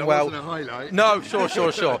weren't doing well. Wasn't a highlight. No,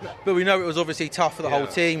 sure. But we know it was obviously tough for the whole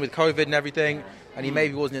team with COVID and everything, and he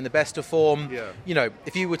maybe wasn't in the best of form. Yeah.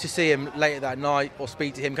 If you were to see him later that night or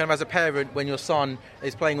speak to him, kind of as a parent, when your son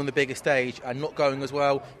is playing on the bigger stage and not going as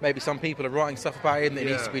well, maybe some people are writing stuff about him that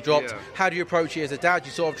needs to be dropped. How do you approach it as a dad? Do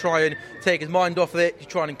you sort of try and take his mind off of it? Do you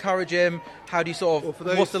try and encourage him? How do you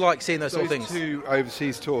what's it like seeing those sort of things? Two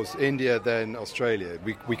overseas tours, India, then Australia,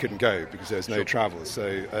 we couldn't go because there was no travel.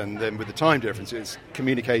 So, and then with the time difference,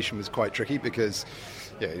 communication was quite tricky because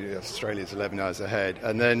Australia's 11 hours ahead,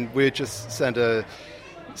 and then we'd just send a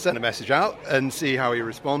message out and see how he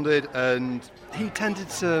responded, and he tended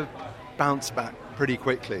to bounce back pretty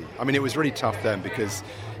quickly. I mean, it was really tough then because,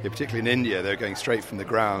 particularly in India, they were going straight from the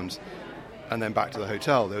ground and then back to the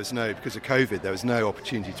hotel. Because of COVID, there was no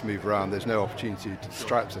opportunity to move around. There's no opportunity to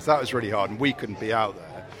distract us. That was really hard, and we couldn't be out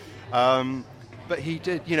there. But he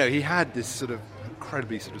did, he had this sort of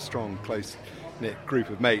incredibly sort of strong, close-knit group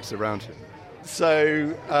of mates around him.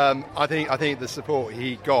 So I think the support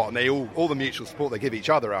he got, and all the mutual support they give each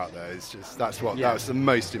other out there, that was the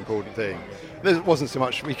most important thing. There wasn't so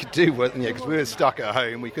much we could do, because we were stuck at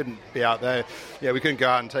home. We couldn't be out there. We couldn't go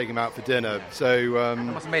out and take him out for dinner. So that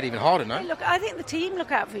must have made it even harder, no? Look, I think the team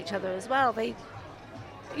look out for each other as well. They,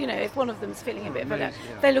 if one of them's feeling a bit better,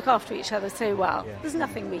 they look after each other so well. There's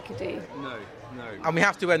nothing we could do. No. And we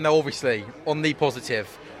have to end, though, obviously, on the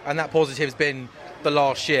positive, and that positive's been the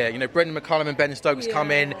last year. Brendan McCullum and Ben Stokes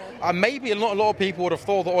come in. Maybe not a lot of people would have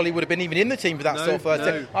thought that Ollie would have been even in the team for that sort of first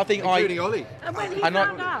step. I think including Ollie. And when he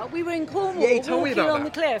found out, we were in Cornwall walking on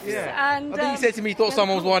the cliffs. Yeah. And I think he said to me he thought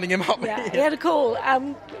someone was winding him up. Yeah, he had a call.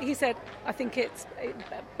 He said, I think it's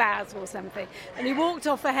Baz or something. And he walked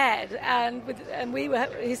off ahead,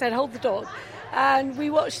 he said, hold the dog. And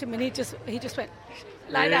we watched him, and he just went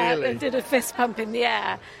like that and did a fist pump in the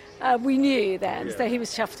air. We knew then, so he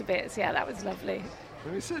was chuffed to bits. Yeah, that was lovely.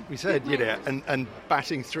 We said, and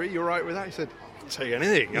batting three, you're right with that? He said, I'll take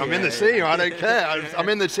anything. I'm in the team. I don't care. I'm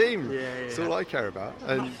in the team. That's all I care about.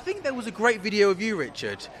 And I think there was a great video of you,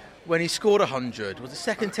 Richard, when he scored 100. Was the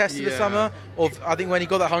second test of the summer? I think when he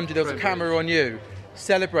got that 100, there was a camera on you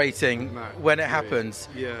celebrating when it happens.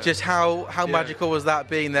 Just how magical was that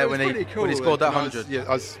being there when he scored that 100?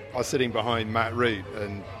 I was sitting behind Matt Root,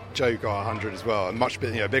 and Joe got 100 as well, a much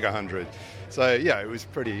bigger 100. So yeah, it was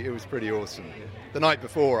pretty awesome. The night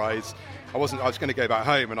before, I was going to go back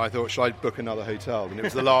home, and I thought, should I book another hotel? And it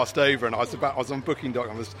was the last over, and I was on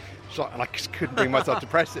Booking.com, and I just couldn't bring myself to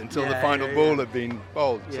press it until the final ball had been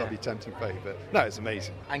bowled. So I'd be tempting fate, but no, it's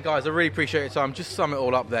amazing. And guys, I really appreciate your time. Just sum it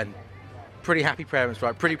all up then. Pretty happy parents,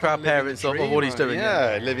 right? Pretty proud parents of what he's doing.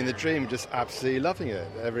 Yeah, living the dream, just absolutely loving it,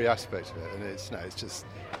 every aspect of it, and it's just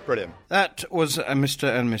brilliant. That was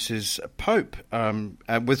Mr. and Mrs. Pope,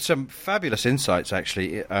 with some fabulous insights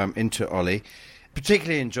actually into Ollie.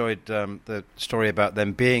 Particularly enjoyed the story about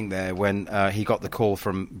them being there when he got the call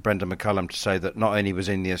from Brendan McCullum to say that not only was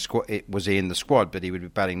he in the squad, but he would be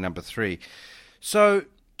batting number 3. So,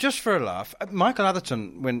 just for a laugh, Michael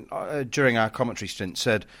Atherton, when during our commentary stint,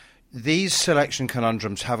 said these selection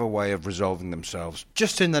conundrums have a way of resolving themselves.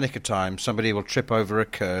 Just in the nick of time, somebody will trip over a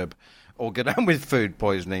curb or go down with food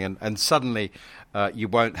poisoning, and suddenly you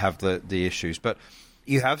won't have the issues. But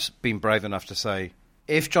you have been brave enough to say,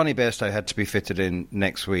 if Johnny Bairstow had to be fitted in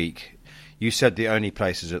next week, you said the only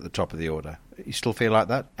place is at the top of the order. You still feel like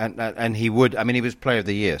that? And he would. I mean, he was Player of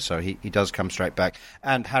the Year, so he does come straight back.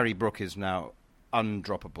 And Harry Brook is now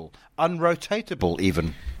undroppable, unrotatable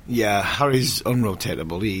even. Yeah, Harry's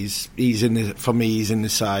unrotatable. He's in the, for me, he's in the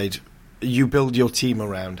side. You build your team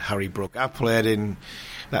around Harry Brook. I played in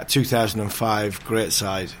that 2005 great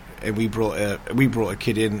side, and we brought a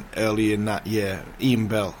kid in early in that year, Ian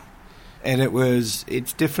Bell. And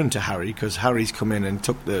it's different to Harry, because Harry's come in and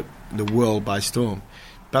took the world by storm.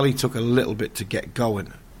 Belly took a little bit to get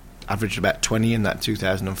going, averaged about 20 in that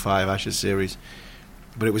 2005 Ashes series.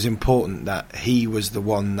 But it was important that he was the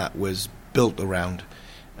one that was built around.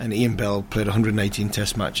 And Ian Bell played 118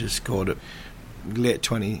 test matches, scored at late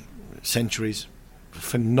 20 centuries.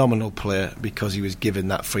 Phenomenal player, because he was given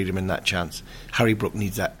that freedom and that chance. Harry Brook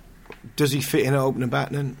needs that. Does he fit in at opener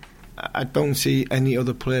batting? I don't see any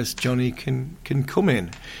other place Johnny can come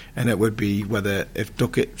in, and it would be whether if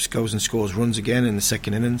Duckett goes and scores runs again in the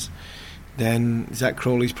second innings, then Zach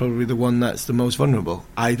Crowley's probably the one that's the most vulnerable,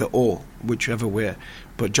 either or, whichever way.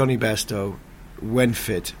 But Johnny Bairstow, when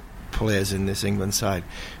fit, plays in this England side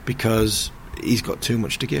because he's got too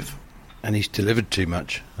much to give. And he's delivered too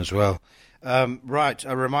much as well. Right,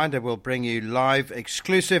 a reminder, we'll bring you live,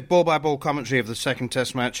 exclusive ball-by-ball commentary of the second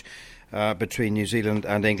Test match between New Zealand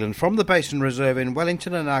and England from the Basin Reserve in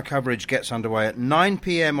Wellington, and our coverage gets underway at 9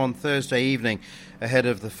 p.m. on Thursday evening ahead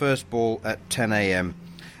of the first ball at 10 a.m.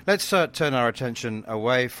 Let's turn our attention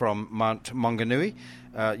away from Mount Maunganui.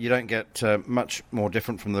 You don't get much more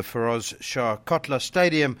different from the Feroz Shah Kotla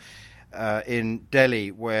Stadium in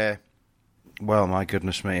Delhi, where, well, my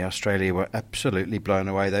goodness me, Australia were absolutely blown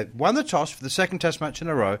away. They won the toss for the second Test match in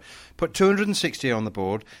a row, put 260 on the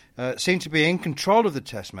board, seemed to be in control of the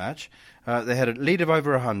Test match. They had a lead of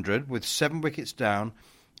over 100 with 7 wickets down.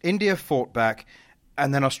 India fought back,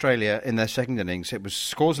 and then Australia in their second innings, it was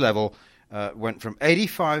scores level, went from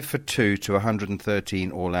 85 for 2 to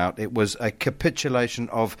 113 all out. It was a capitulation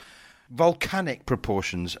of volcanic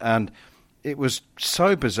proportions, and it was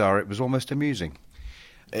so bizarre it was almost amusing.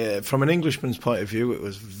 From an Englishman's point of view, it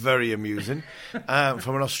was very amusing.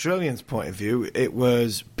 From an Australian's point of view, it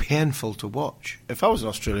was painful to watch. If I was an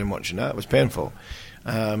Australian watching that, it was painful.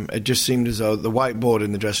 It just seemed as though the whiteboard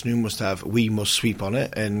in the dressing room must have "we must sweep" on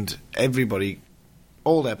it, and everybody,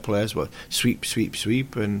 all their players were sweep, sweep,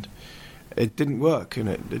 sweep, and it didn't work. And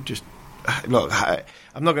it just, look,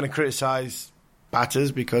 I'm not going to criticise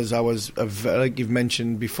batters because I was, like you've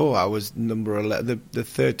mentioned before, I was number 11, the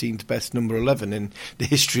 13th best number 11 in the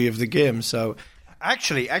history of the game. So,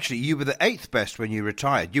 actually, you were the 8th best when you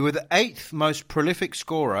retired. You were the 8th most prolific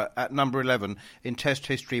scorer at number 11 in Test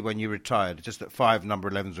history when you retired. Just that 5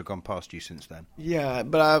 number 11s have gone past you since then. Yeah,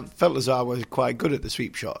 but I felt as though I was quite good at the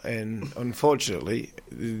sweep shot, and unfortunately,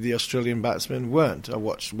 the Australian batsmen weren't. I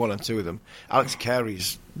watched 1 or 2 of them. Alex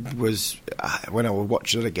Carey's was, when I would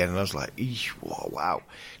watch it again, and I was like, whoa, wow,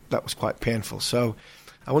 that was quite painful. So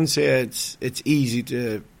I wouldn't say it's easy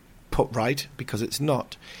to put right, because it's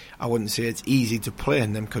not. I wouldn't say it's easy to play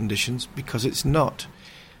in them conditions, because it's not.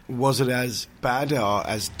 Was it as bad or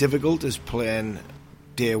as difficult as playing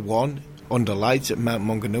day 1 under lights at Mount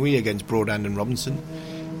Maunganui against Broadhand and Robinson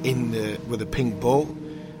with a pink ball?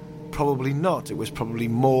 Probably not. It was probably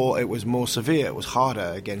more. It was more severe. It was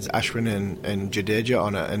harder against Ashwin and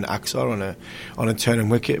Jadeja and Axar on a turn and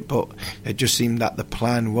wicket. But it just seemed that the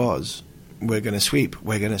plan was, we're going to sweep,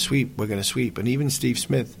 we're going to sweep, we're going to sweep. And even Steve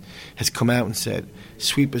Smith has come out and said,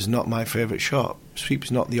 sweep is not my favourite shot. Sweep's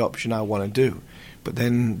not the option I want to do. But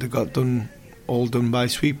then they got all done by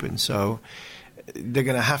sweeping. So they're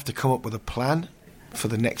going to have to come up with a plan for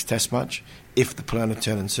the next Test match if the plan of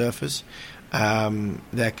turn and surface.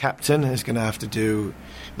 Their captain is going to have to do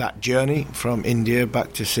that journey from India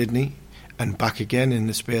back to Sydney and back again in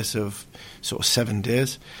the space of sort of 7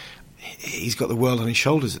 days. He's got the world on his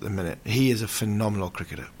shoulders at the minute. He is a phenomenal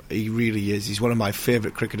cricketer. He really is. He's one of my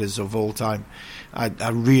favourite cricketers of all time. I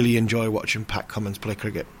really enjoy watching Pat Cummins play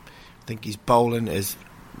cricket. I think his bowling is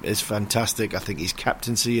fantastic. I think his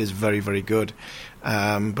captaincy is very, very good.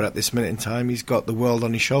 But at this minute in time, he's got the world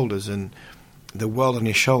on his shoulders, and the world on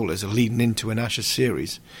his shoulders are leading into an Ashes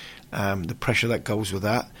series. The pressure that goes with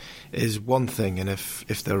that is one thing, and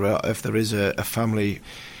if there is a family,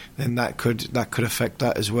 then that could affect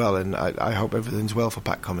that as well. And I hope everything's well for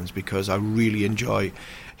Pat Cummins, because I really enjoy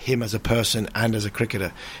him as a person and as a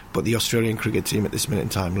cricketer. But the Australian cricket team at this minute in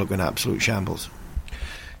time look in absolute shambles.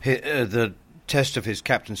 The test of his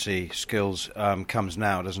captaincy skills comes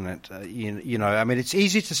now, doesn't it? You know, I mean, it's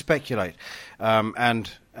easy to speculate, and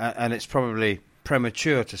it's probably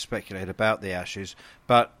premature to speculate about the Ashes,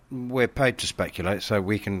 but we're paid to speculate, so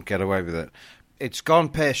we can get away with it. It's gone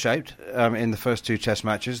pear-shaped in the first 2 Test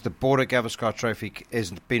matches. The Border Gavaskar Trophy has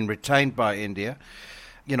been retained by India.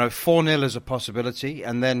 You know, 4-0 is a possibility,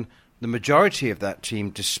 and then the majority of that team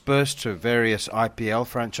dispersed to various IPL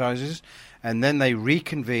franchises, and then they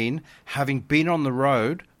reconvene, having been on the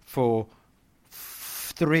road for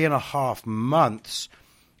 3.5 months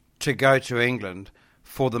to go to England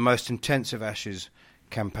for the most intensive Ashes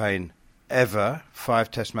campaign ever,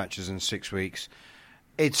 5 Test matches in 6 weeks.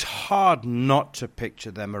 It's hard not to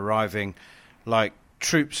picture them arriving like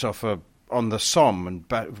troops on the Somme,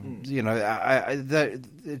 and you know,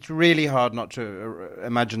 it's really hard not to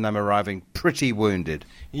imagine them arriving pretty wounded.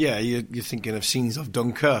 Yeah, you're thinking of scenes of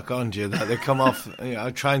Dunkirk, aren't you? That they come off, you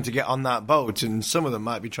know, trying to get on that boat, and some of them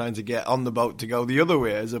might be trying to get on the boat to go the other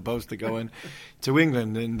way as opposed to going to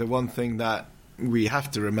England. And the one thing that we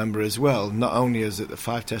have to remember as well, not only is it the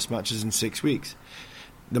 5 Test matches in 6 weeks,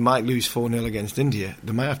 they might lose 4-0 against India.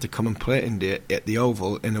 They might have to come and play India at the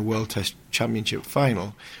Oval in a World Test Championship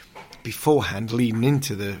final beforehand, leading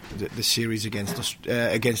into the series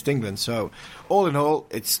against England. So, all in all,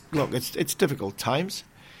 it's difficult times.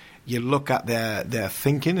 You look at their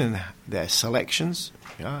thinking and their selections.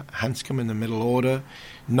 You know, Hanscom in the middle order,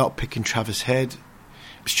 not picking Travis Head,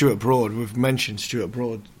 Stuart Broad. We've mentioned Stuart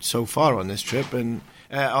Broad so far on this trip and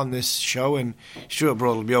on this show, and Stuart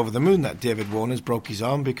Broad will be over the moon that David Warner's broke his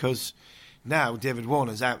arm, because now David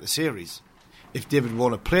Warner's out the series. If David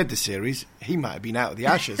Warner played the series, he might have been out of the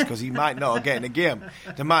Ashes, because he might not have gotten a game.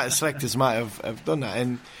 The selectors might have done that.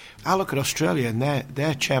 And I look at Australia, and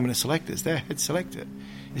their chairman of selectors, their head selector,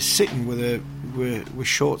 is sitting with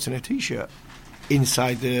shorts and a t-shirt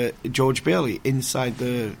inside the George Bailey, inside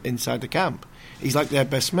the camp. He's like their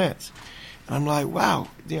best mates. And I'm like, wow,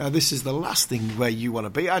 you know, this is the last thing where you want to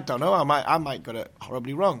be. I don't know, I might got it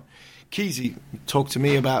horribly wrong. Kesey talked to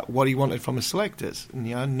me about what he wanted from his selectors, and,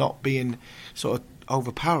 you know, not being sort of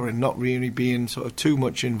overpowering, not really being sort of too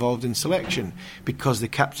much involved in selection, because the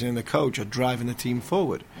captain and the coach are driving the team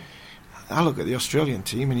forward. I look at the Australian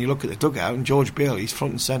team, and you look at the dugout, and George Bailey's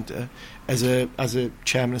front and centre as a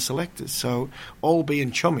chairman of selectors. So, all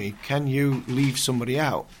being chummy, can you leave somebody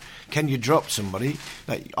out? Can you drop somebody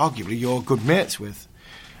that arguably you're good mates with?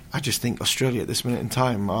 I just think Australia at this minute in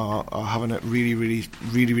time are having it really, really,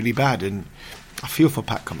 really, really bad, and I feel for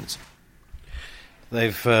Pat Cummins.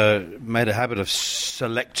 They've made a habit of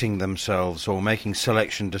selecting themselves, or making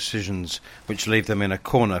selection decisions which leave them in a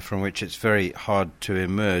corner from which it's very hard to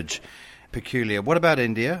emerge. Peculiar. What about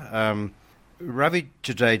India? Ravi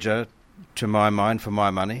Jadeja, to my mind, for my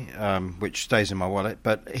money, which stays in my wallet,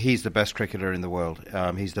 but he's the best cricketer in the world.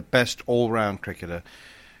 He's the best all-round cricketer.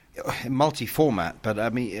 Multi-format, but I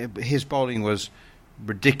mean, his bowling was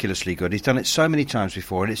ridiculously good. He's done it so many times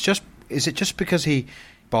before, and is it just because he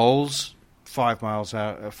bowls 5 miles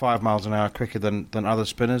an hour quicker than other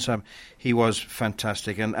spinners? He was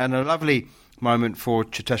fantastic, and a lovely moment for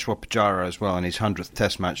Cheteshwar Pujara as well in his 100th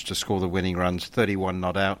Test match to score the winning runs, 31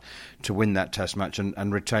 not out, to win that Test match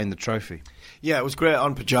and retain the trophy. Yeah, it was great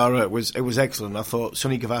on Pujara. It was excellent. I thought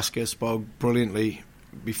Sunny Gavaskar spoke brilliantly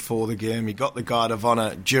before the game. He got the Guard of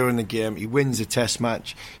Honour during the game. He wins a Test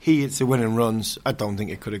match. He hits the winning runs. I don't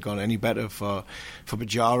think it could have gone any better for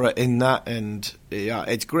Pujara in that. And yeah,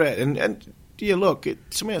 it's great. And yeah, look,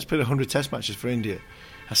 somebody that's played 100 Test matches for India.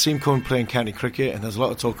 I see him come and play in county cricket, and there's a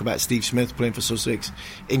lot of talk about Steve Smith playing for Sussex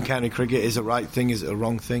in county cricket. Is it a right thing? Is it a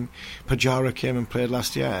wrong thing? Pujara came and played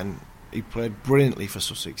last year, and he played brilliantly for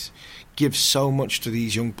Sussex. Gives so much to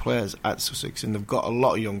these young players at Sussex, and they've got a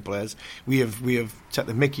lot of young players. We have taken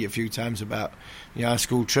the mickey a few times about, you know, our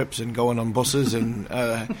school trips and going on buses, and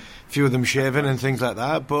a few of them shaving and things like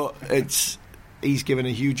that. But he's given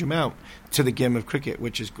a huge amount to the game of cricket,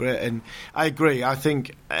 which is great. And I agree. I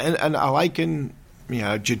think, and I liken,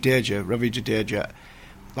 Jadeja, Ravi Jadeja,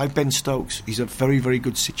 like Ben Stokes. He's a very, very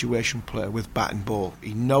good situation player with bat and ball.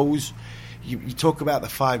 He knows. You talk about the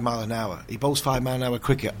 5 mile an hour. He bowls 5 mile an hour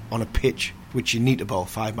cricket on a pitch, which you need to bowl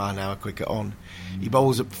 5 mile an hour cricket on. He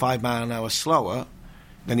bowls at 5 mile an hour slower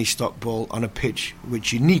than he stock ball on a pitch,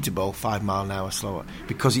 which you need to bowl 5 mile an hour slower,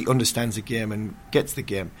 because he understands the game and gets the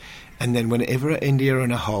game. And then whenever India are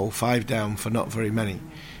in a hole, 5 down for not very many,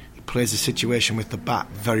 he plays the situation with the bat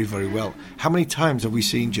very, very well. How many times have we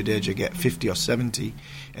seen Jadeja get 50 or 70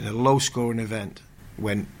 in a low-scoring event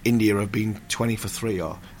when India have been 20 for 3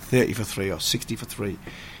 or 30 for 3 or 60 for 3?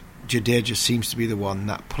 Jadeja seems to be the one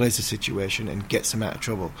that plays the situation and gets them out of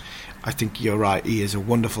trouble. I think you're right. He is a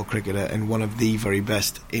wonderful cricketer and one of the very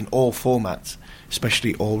best in all formats,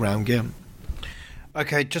 especially all-round game.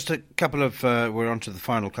 OK, just a couple of... we're on to the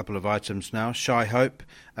final couple of items now. Shai Hope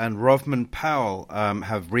and Rovman Powell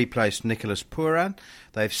have replaced Nicholas Pooran.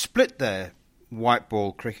 They've split their white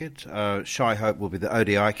ball cricket. Shai Hope will be the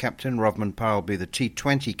ODI captain. Rovman Powell will be the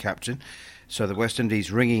T20 captain. So the West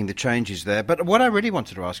Indies ringing the changes there. But what I really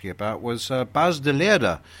wanted to ask you about was Bas de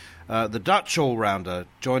Leerde, the Dutch all-rounder,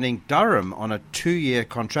 joining Durham on a 2-year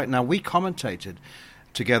contract. Now, we commentated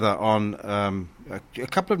together on a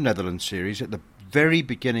couple of Netherlands series at the very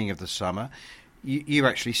beginning of the summer. You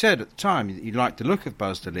actually said at the time you liked the look of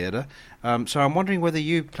Bas de Leerde. So I'm wondering whether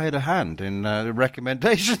you played a hand in the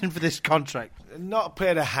recommendation for this contract. Not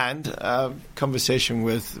played a hand. Conversation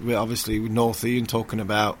with obviously with Northey and talking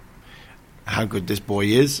about how good this boy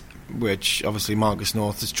is, which obviously Marcus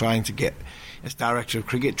North is trying to get as director of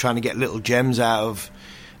cricket, trying to get little gems out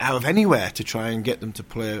of anywhere to try and get them to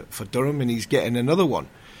play for Durham, and he's getting another one,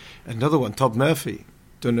 Todd Murphy,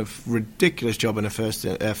 done a ridiculous job in a first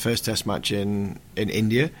test match in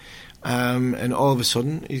India, and all of a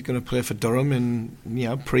sudden he's going to play for Durham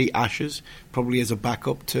in pre-Ashes, probably as a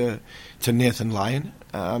backup to Nathan Lyon,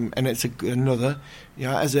 and it's another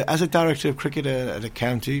as a director of cricket at a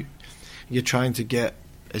county, you're trying to get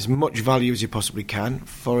as much value as you possibly can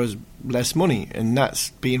for as less money, and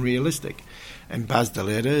that's being realistic. And Bas de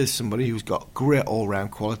Leerde is somebody who's got great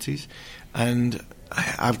all-round qualities, and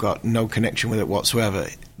I've got no connection with it whatsoever.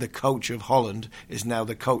 The coach of Holland is now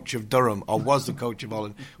the coach of Durham, or was the coach of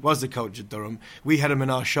Holland, was the coach of Durham. We had him in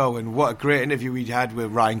our show, and what a great interview we had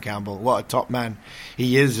with Ryan Campbell. What a top man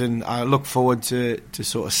he is, and I look forward to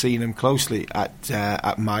sort of seeing him closely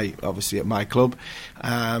at my club.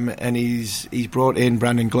 And he's brought in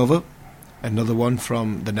Brandon Glover, another one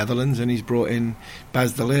from the Netherlands, and he's brought in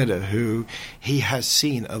Bas de Leerde, who he has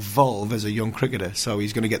seen evolve as a young cricketer, so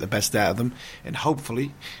he's going to get the best out of them, and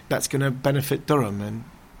hopefully that's going to benefit Durham. And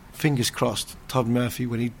fingers crossed, Todd Murphy,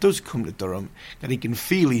 when he does come to Durham, that he can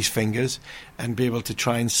feel his fingers and be able to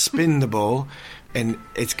try and spin the ball, and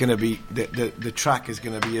it's going to be the track is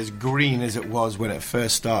going to be as green as it was when it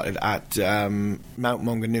first started at Mount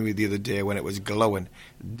Maunganui the other day when it was glowing.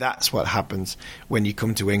 That's what happens when you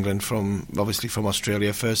come to England from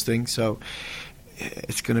Australia first thing. So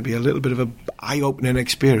it's going to be a little bit of an eye-opening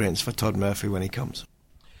experience for Todd Murphy when he comes.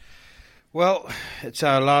 Well, it's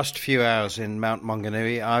our last few hours in Mount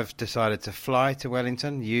Maunganui. I've decided to fly to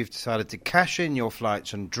Wellington. You've decided to cash in your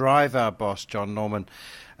flights and drive our boss, John Norman,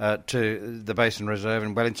 to the Basin Reserve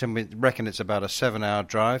in Wellington. We reckon it's about a 7-hour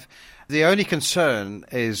drive. The only concern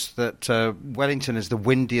is that Wellington is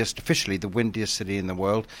officially the windiest city in the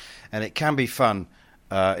world, and it can be fun,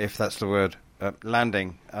 if that's the word,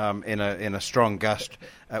 landing in a strong gust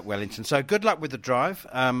at Wellington. So good luck with the drive,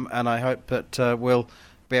 and I hope that we'll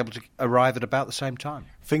be able to arrive at about the same time.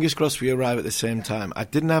 Fingers crossed we arrive at the same time. I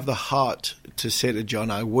didn't have the heart to say to John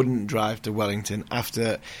I wouldn't drive to Wellington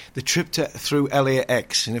after the trip through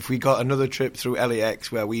LAX, and if we got another trip through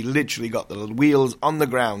LAX where we literally got the wheels on the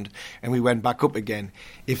ground and we went back up again,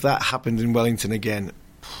 if that happened in Wellington again,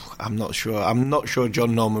 I'm not sure. I'm not sure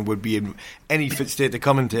John Norman would be in any fit state to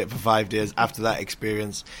commentate for 5 days after that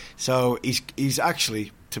experience. So he's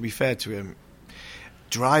actually, to be fair to him,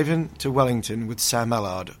 driving to Wellington with Sam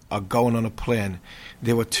Allard or going on a plane,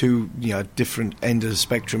 there were two different ends of the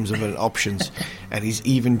spectrums of options, and he's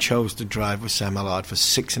even chose to drive with Sam Allard for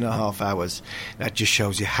 6.5 hours. That just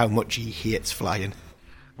shows you how much he hates flying.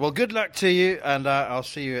 Well, good luck to you, and I'll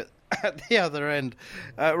see you at the other end.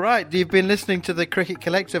 Right, you've been listening to the Cricket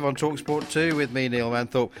Collective on TalkSport 2 with me, Neil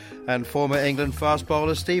Manthorpe, and former England fast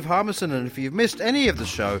bowler Steve Harmison. And if you've missed any of the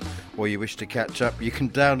show or you wish to catch up, you can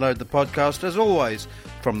download the podcast, as always,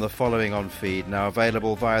 from the Following On feed, now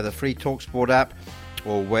available via the free TalkSport app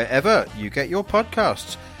or wherever you get your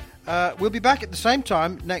podcasts. We'll be back at the same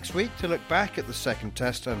time next week to look back at the second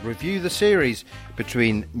test and review the series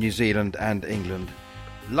between New Zealand and England.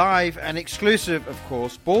 Live and exclusive, of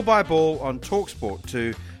course, ball by ball on TalkSport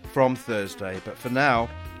 2 from Thursday. But for now,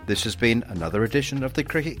 this has been another edition of the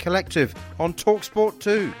Cricket Collective on TalkSport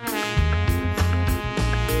 2.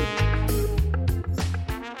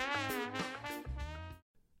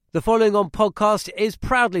 The following on podcast is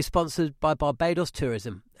proudly sponsored by Barbados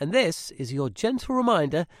Tourism, and this is your gentle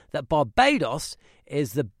reminder that Barbados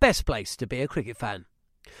is the best place to be a cricket fan.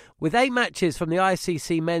 With 8 matches from the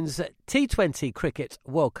ICC Men's T20 Cricket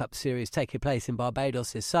World Cup Series taking place in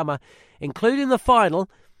Barbados this summer, including the final,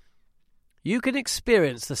 you can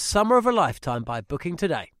experience the summer of a lifetime by booking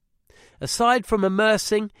today. Aside from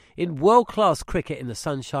immersing in world-class cricket in the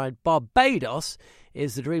sunshine, Barbados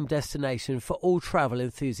is the dream destination for all travel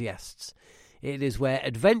enthusiasts. It is where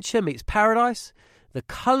adventure meets paradise, the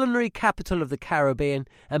culinary capital of the Caribbean,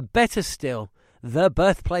 and better still, the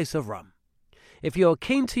birthplace of rum. If you're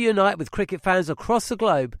keen to unite with cricket fans across the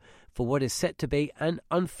globe for what is set to be an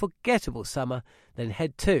unforgettable summer, then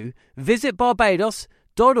head to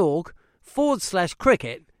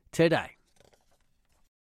visitbarbados.org/cricket today.